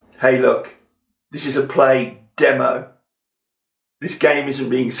finishes. Hey, look. This is a play demo. This game isn't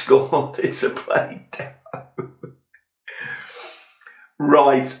being scored. It's a play demo.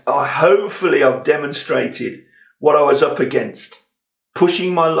 Right, hopefully I've demonstrated what I was up against.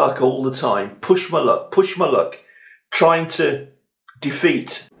 Pushing my luck all the time. Push my luck. Trying to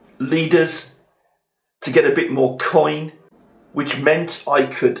defeat leaders to get a bit more coin, which meant I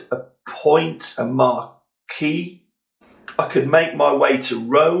could appoint a marquis. I could make my way to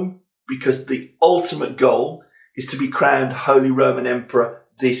Rome because the ultimate goal is to be crowned Holy Roman Emperor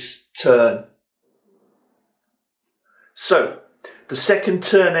this turn. So, the second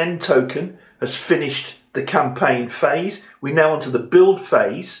turn end token has finished the campaign phase. We're now onto the build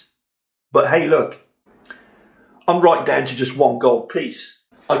phase. But hey, look, I'm right down to just 1 gold piece.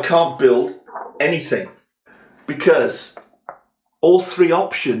 I can't build anything because all 3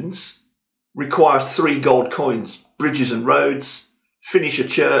 options require 3 gold coins. Bridges and roads, finish a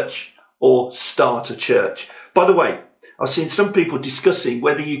church, or start a church. By the way, I've seen some people discussing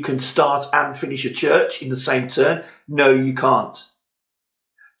whether you can start and finish a church in the same turn. No, you can't.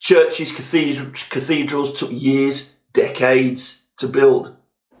 Churches, cathedrals took years, decades to build.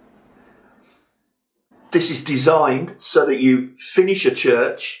 This is designed so that you finish a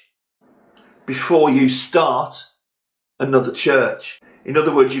church before you start another church. In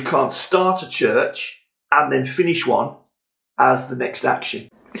other words, you can't start a church and then finish one as the next action.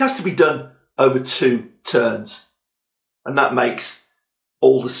 It has to be done over 2 turns. And that makes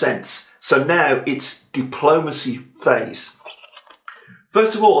all the sense. So now it's diplomacy phase.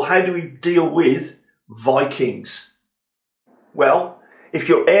 First of all, how do we deal with Vikings? Well, if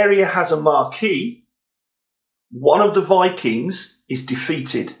your area has a marquee, one of the Vikings is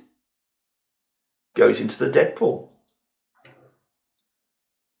defeated, goes into the dead pool.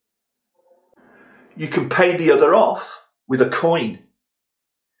 You can pay the other off with a coin,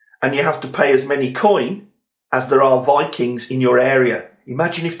 and you have to pay as many coin as there are Vikings in your area.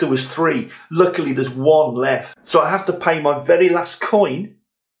 Imagine if there was 3. Luckily, there's 1 left. So I have to pay my very last coin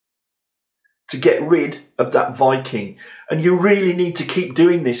to get rid of that Viking. And you really need to keep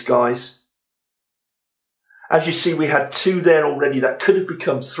doing this, guys. As you see, we had 2 there already. That could have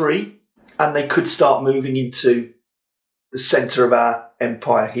become 3. And they could start moving into the centre of our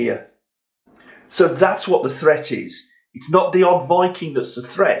empire here. So that's what the threat is. It's not the odd Viking that's the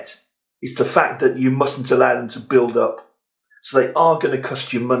threat. It's the fact that you mustn't allow them to build up. So they are going to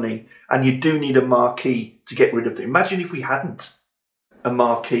cost you money, and you do need a marquee to get rid of them. Imagine if we hadn't a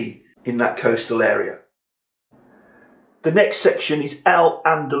marquee in that coastal area. The next section is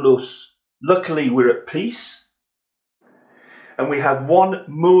Al-Andalus. Luckily, we're at peace. And we have 1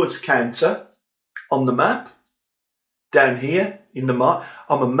 Moors counter on the map down here in the map.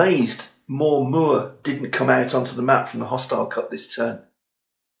 I'm amazed more Moor didn't come out onto the map from the hostile cut this turn.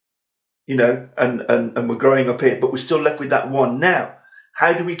 You know, and we're growing up here, but we're still left with that 1. Now,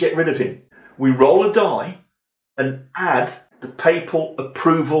 how do we get rid of him? We roll a die and add the papal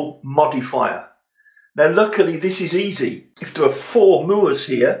approval modifier. Now, luckily, this is easy. If there are 4 Moors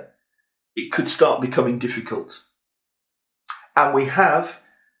here, it could start becoming difficult. And we have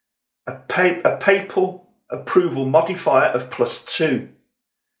a papal approval modifier of +2.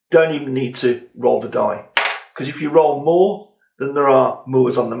 Don't even need to roll the die, because if you roll more than there are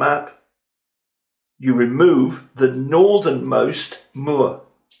Moors on the map, you remove the northernmost Moor.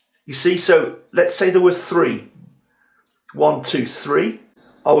 You see, so let's say there were 3. 1, 2, 3.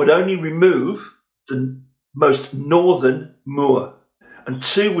 I would only remove the most northern Moor, and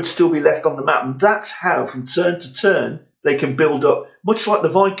 2 would still be left on the map. And that's how, from turn to turn, they can build up. Much like the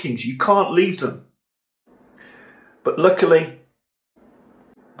Vikings, you can't leave them. But luckily,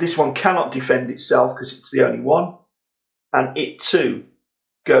 this one cannot defend itself because it's the only one. And it too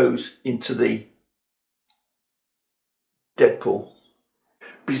goes into the dead pool.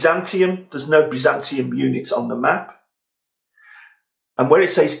 Byzantium, there's no Byzantium units on the map. And where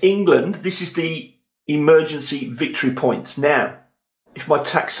it says England, this is the emergency victory points. Now, if my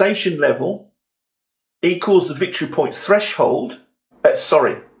taxation level equals the victory point threshold,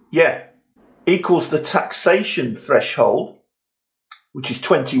 equals the taxation threshold, which is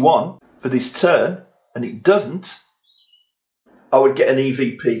 21 for this turn, and it doesn't, I would get an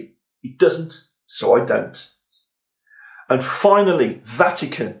EVP. It doesn't, so I don't. And finally,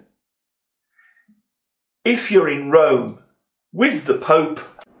 Vatican. If you're in Rome with the Pope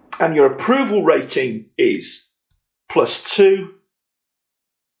and your approval rating is +2,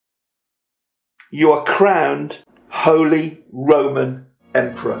 you are crowned Holy Roman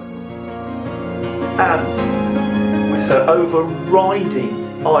Emperor. And with her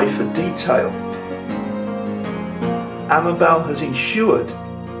overriding eye for detail, Amabel has ensured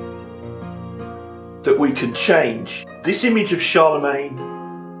that we can change this image of Charlemagne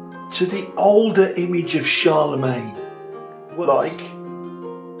to the older image of Charlemagne, like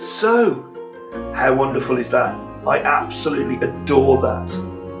so. How wonderful is that? I absolutely adore that.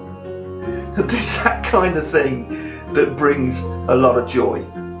 It's that kind of thing that brings a lot of joy.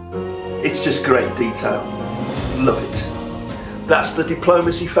 It's just great detail. Love it. That's the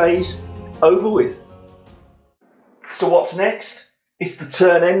diplomacy phase over with. So what's next? It's the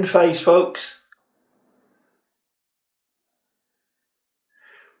turn end phase, folks.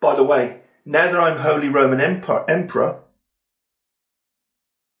 By the way, now that I'm Holy Roman Emperor,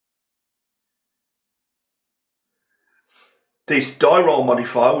 this die roll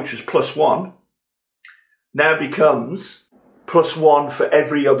modifier, which was +1, now becomes +1 for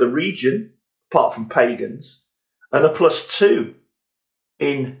every other region, apart from pagans, and a +2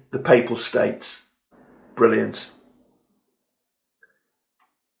 in the Papal States. Brilliant.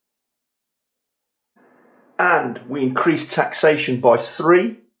 And we increase taxation by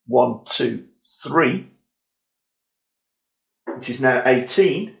 3. 1, 2, 3, which is now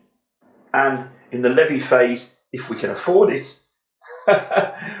 18. And in the levy phase, if we can afford it,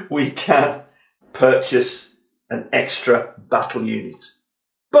 we can purchase an extra battle unit.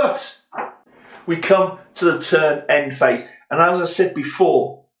 But we come to the turn end phase. And as I said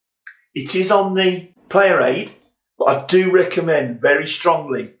before, it is on the player aid, but I do recommend very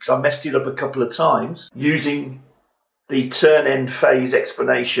strongly, because I messed it up a couple of times, using the turn end phase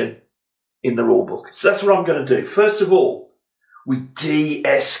explanation in the rulebook. So that's what I'm going to do. First of all, we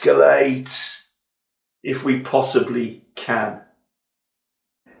de-escalate if we possibly can.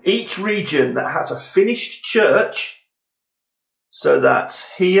 Each region that has a finished church, so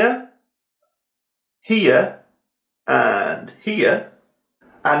that's here, here, and here,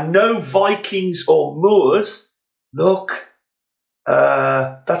 and no Vikings or Moors. Look,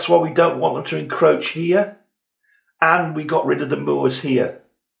 that's why we don't want them to encroach here. And we got rid of the Moors here.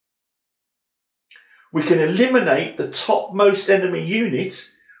 We can eliminate the topmost enemy unit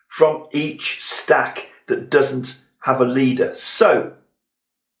from each stack that doesn't have a leader. So,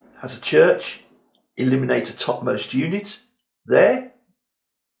 has a church, eliminate a topmost unit. There,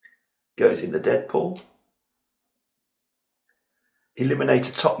 goes in the dead pool. Eliminate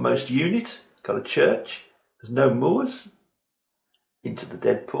a topmost unit, got a church. There's no Moors, into the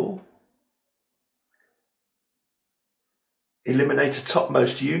dead pool. Eliminate a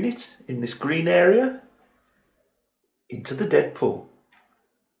topmost unit in this green area, into the dead pool.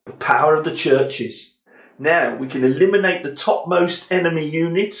 The power of the churches. Now we can eliminate the topmost enemy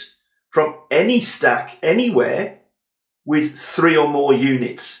unit from any stack, anywhere, with 3 or more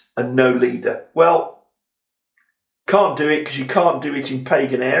units and no leader. Well, can't do it because you can't do it in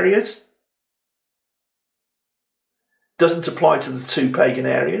pagan areas. Doesn't apply to the 2 pagan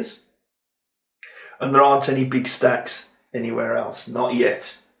areas. And there aren't any big stacks anywhere else, not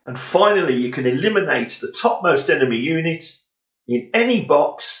yet. And finally, you can eliminate the topmost enemy unit in any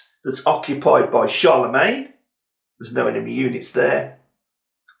box that's occupied by Charlemagne. There's no enemy units there.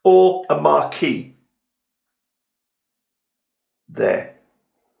 Or a marquee. There.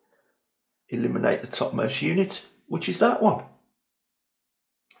 Eliminate the topmost unit, which is that one.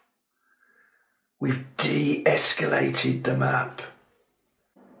 We've de-escalated the map.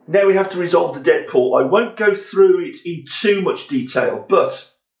 Now we have to resolve the dead pool. I won't go through it in too much detail,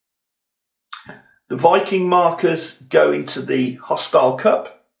 but the Viking markers go into the hostile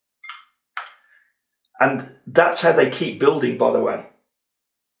cup. And that's how they keep building, by the way.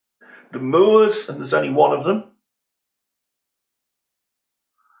 The Moors, and there's only one of them.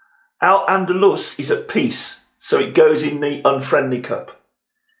 Al-Andalus is at peace, so it goes in the unfriendly cup.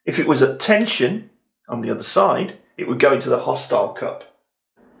 If it was at tension on the other side, it would go into the hostile cup.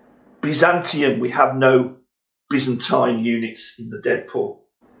 Byzantium, we have no Byzantine units in the dead pool.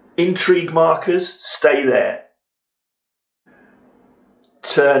 Intrigue markers stay there.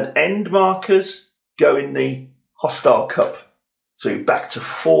 Turn end markers go in the hostile cup. So you're back to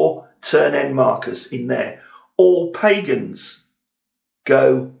 4 turn end markers in there. All pagans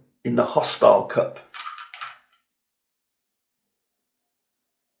go in the hostile cup.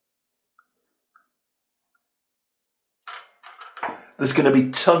 There's going to be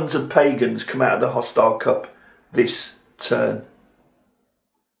tons of pagans come out of the hostile cup this turn.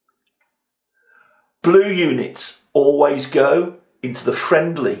 Blue units always go into the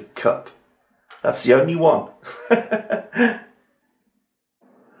friendly cup. That's the only one.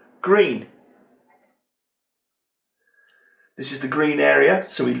 Green. This is the green area.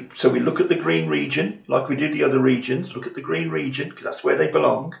 So we look at the green region like we do the other regions. Look at the green region because that's where they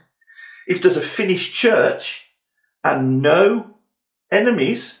belong. If there's a finished church and no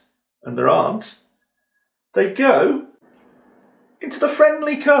enemies, and there aren't, they go into the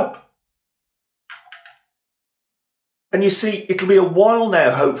friendly cup. And you see, it'll be a while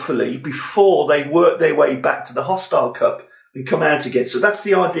now, hopefully, before they work their way back to the hostile cup and come out again. So that's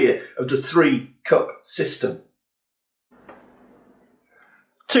the idea of the 3-cup system.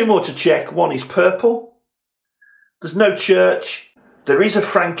 2 more to check. One is purple. There's no church. There is a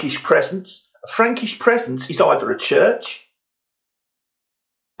Frankish presence. A Frankish presence is either a church,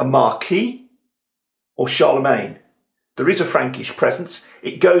 a marquee, or Charlemagne. There is a Frankish presence.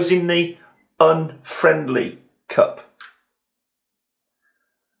 It goes in the unfriendly cup.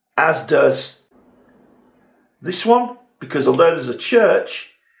 As does this one, because although there's a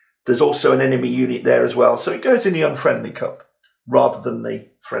church, there's also an enemy unit there as well. So it goes in the unfriendly cup rather than the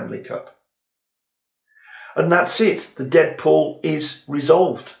friendly cup. And that's it. The dead pool is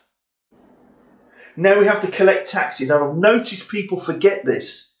resolved. Now we have to collect taxes. Now I've noticed people forget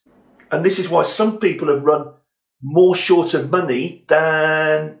this. And this is why some people have run more short of money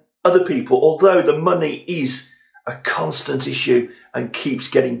than other people, although the money is a constant issue and keeps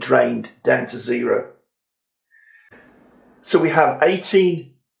getting drained down to 0. So we have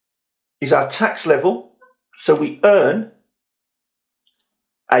 18 is our tax level. So we earn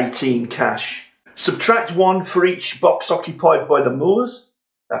 18 cash. Subtract 1 for each box occupied by the Moors.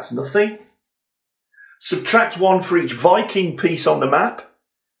 That's nothing. Subtract 1 for each Viking piece on the map.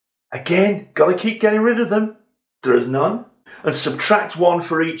 Again, got to keep getting rid of them. There is none. And subtract 1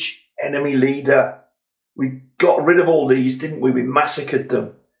 for each enemy leader. We got rid of all these, didn't we? We massacred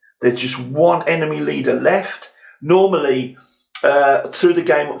them. There's just 1 enemy leader left. Normally, through the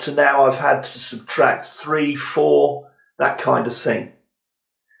game up to now, I've had to subtract 3, 4, that kind of thing.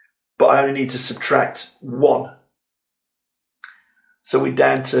 But I only need to subtract 1. So we're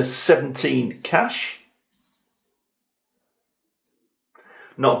down to 17 cash.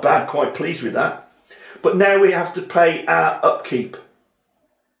 Not bad, quite pleased with that. But now we have to pay our upkeep.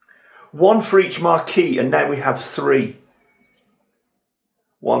 1 for each marquee, and now we have 3.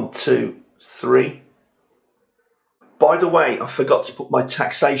 1, 2, 3. By the way, I forgot to put my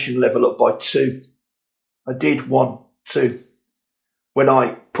taxation level up by 2. I did 1, 2. When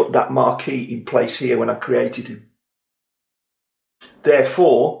I put that marquee in place here, when I created him.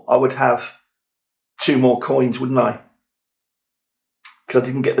 Therefore, I would have 2 more coins, wouldn't I? Because I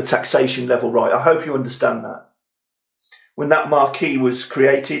didn't get the taxation level right. I hope you understand that. When that marquee was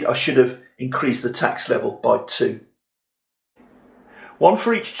created, I should have increased the tax level by 2. 1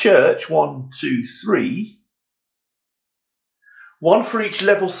 for each church, 1, 2, 3. 1 for each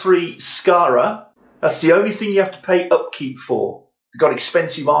level 3 Skara. That's the only thing you have to pay upkeep for. They've got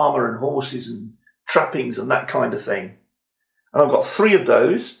expensive armour and horses and trappings and that kind of thing. And I've got 3 of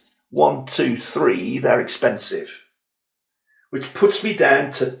those. 1, 2, 3. They're expensive. Which puts me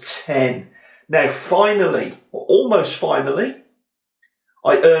down to 10. Now finally, or almost finally,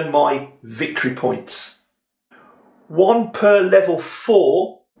 I earn my victory points. 1 per level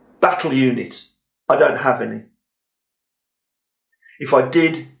 4 battle unit. I don't have any. If I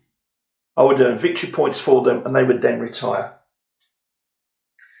did, I would earn victory points for them and they would then retire.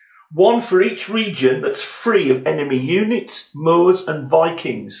 1 for each region that's free of enemy units, Moors and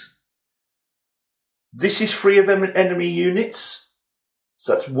Vikings. This is free of enemy units,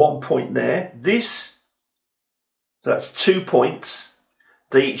 so that's 1 point there. This, so that's 2 points.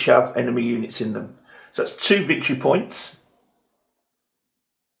 They each have enemy units in them. So that's 2 victory points.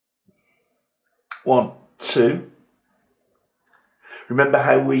 1, 2. Remember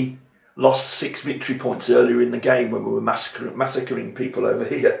how we lost 6 victory points earlier in the game when we were massacring people over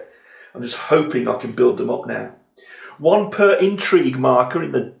here? I'm just hoping I can build them up now. 1 per intrigue marker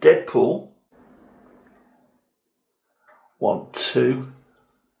in the dead pool. 1, 2.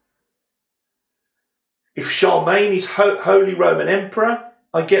 If Charlemagne is Holy Roman Emperor,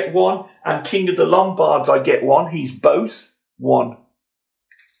 I get 1. And King of the Lombards, I get 1. He's both. 1,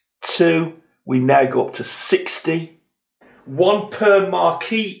 2. We now go up to 60. 1 per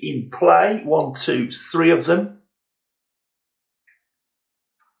marquee in play. 1, 2, 3 of them.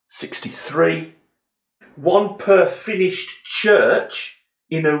 63. 1 per finished church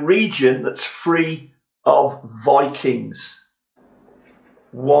in a region that's free of Vikings.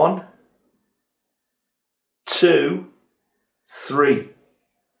 1, 2, 3.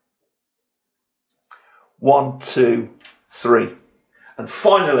 1, 2, 3. And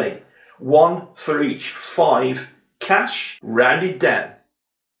finally, 1 for each 5 cash, rounded down.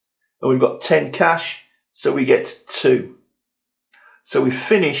 And we've got 10 cash, so we get 2. So we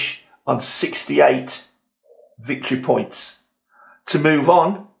finish on 68 victory points. To move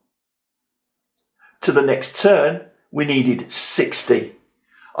on to the next turn, we needed 60.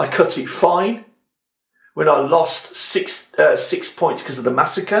 I cut it fine when I lost 6 points because of the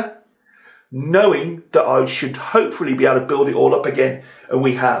massacre, knowing that I should hopefully be able to build it all up again, and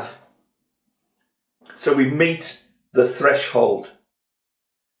we have. So we meet the threshold.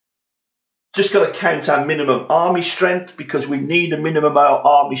 Just got to count our minimum army strength because we need a minimum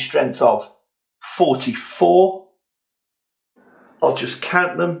army strength of 44. I'll just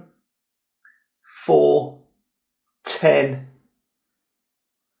count them. 4, 10,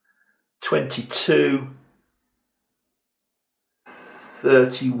 22,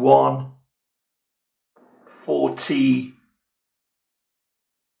 31,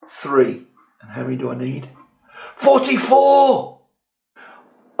 43. And how many do I need? 44!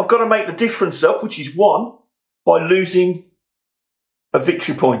 I've got to make the difference up, which is 1, by losing a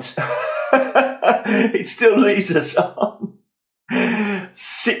victory point. It still leaves us on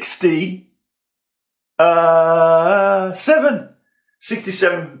 67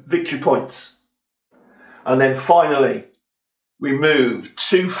 victory points. And then finally, we move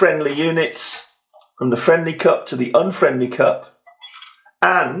 2 friendly units from the friendly cup to the unfriendly cup.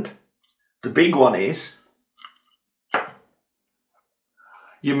 And the big one is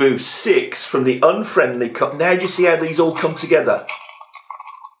you move 6 from the unfriendly cup. Now do you see how these all come together?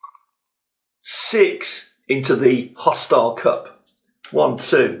 6 into the hostile cup. 1,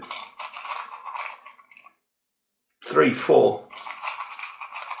 2, 3, 4,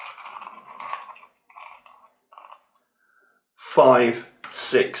 5,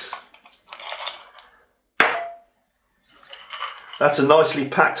 6. That's a nicely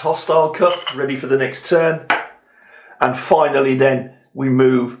packed hostile cup, ready for the next turn. And finally then, we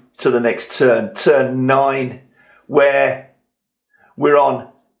move to the next turn, turn 9, where we're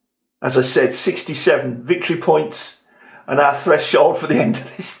on, as I said, 67 victory points, and our threshold for the end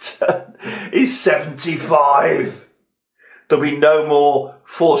of this turn is 75. There'll be no more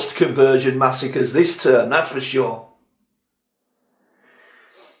forced conversion massacres this turn, that's for sure.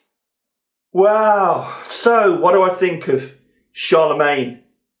 Wow, so what do I think of Charlemagne,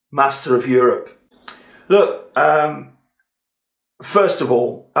 Master of Europe? Look, first of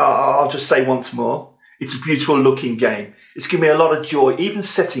all, I'll just say once more, it's a beautiful looking game. It's given me a lot of joy. Even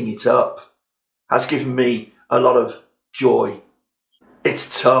setting it up has given me a lot of joy.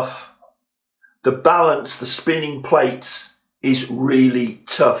 It's tough. The balance, the spinning plates is really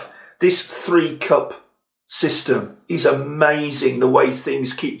tough. This 3-cup system is amazing, the way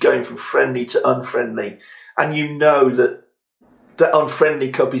things keep going from friendly to unfriendly. And you know that the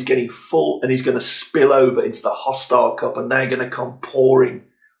unfriendly cup is getting full and is going to spill over into the hostile cup, and they're going to come pouring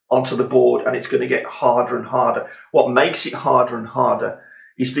onto the board, and it's going to get harder and harder. What makes it harder and harder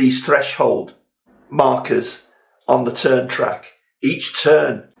is these threshold markers on the turn track. Each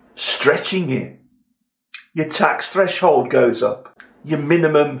turn stretching it. Your tax threshold goes up. Your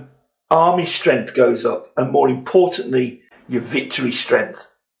minimum army strength goes up. And more importantly, your victory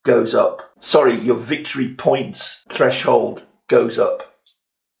strength goes up. Sorry, your victory points threshold goes up.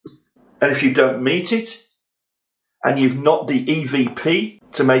 And if you don't meet it, and you've not the EVP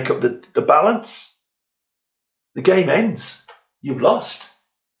to make up the balance, the game ends. You've lost.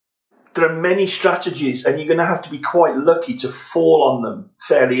 There are many strategies, and you're going to have to be quite lucky to fall on them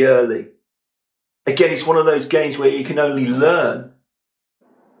fairly early. Again, it's one of those games where you can only learn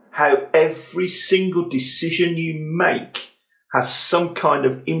how every single decision you make has some kind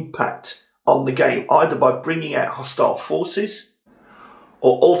of impact on the game, either by bringing out hostile forces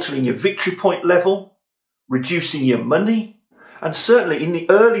or altering your victory point level, reducing your money. And certainly in the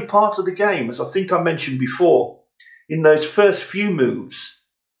early part of the game, as I think I mentioned before, in those first few moves,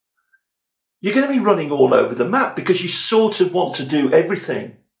 you're going to be running all over the map because you sort of want to do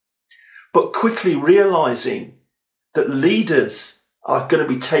everything, but quickly realizing that leaders are going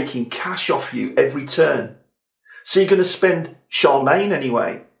to be taking cash off you every turn. So you're going to spend, Charlemagne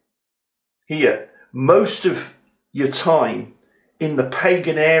anyway, here, most of your time in the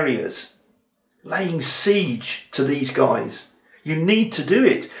pagan areas, laying siege to these guys. You need to do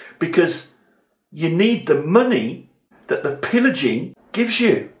it because you need the money that the pillaging gives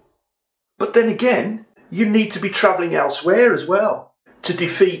you. But then again, you need to be travelling elsewhere as well to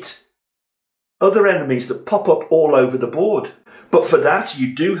defeat other enemies that pop up all over the board. But for that,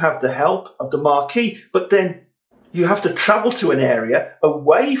 you do have the help of the Marquis. But then you have to travel to an area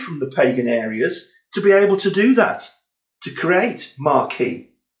away from the pagan areas to be able to do that, to create Marquis.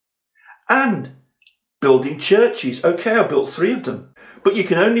 And building churches. Okay, I built 3 of them. But you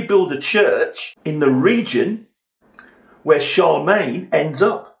can only build a church in the region where Charlemagne ends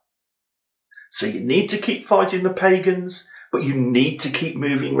up. So you need to keep fighting the pagans, but you need to keep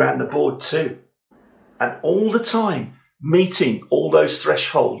moving around the board too. And all the time, meeting all those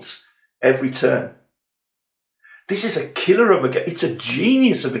thresholds every turn. This is a killer of a game. It's a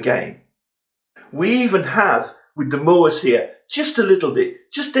genius of a game. We even have, with the Moors here, just a little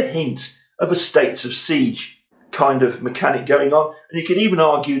bit, just a hint of a states of siege kind of mechanic going on. And you can even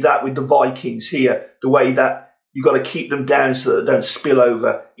argue that with the Vikings here, the way that you've got to keep them down so that they don't spill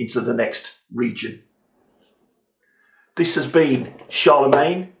over into the next region. This has been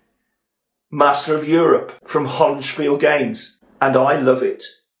Charlemagne, Master of Europe from Hollandspiel Games, and I love it.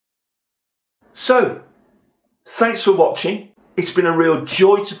 So, thanks for watching. It's been a real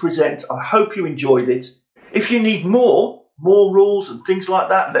joy to present. I hope you enjoyed it. If you need more rules and things like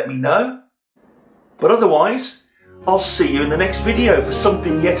that, let me know. But otherwise, I'll see you in the next video for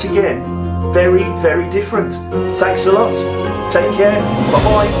something yet again very, very different. Thanks a lot. Take care.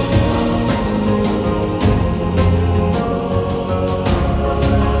 Bye-bye.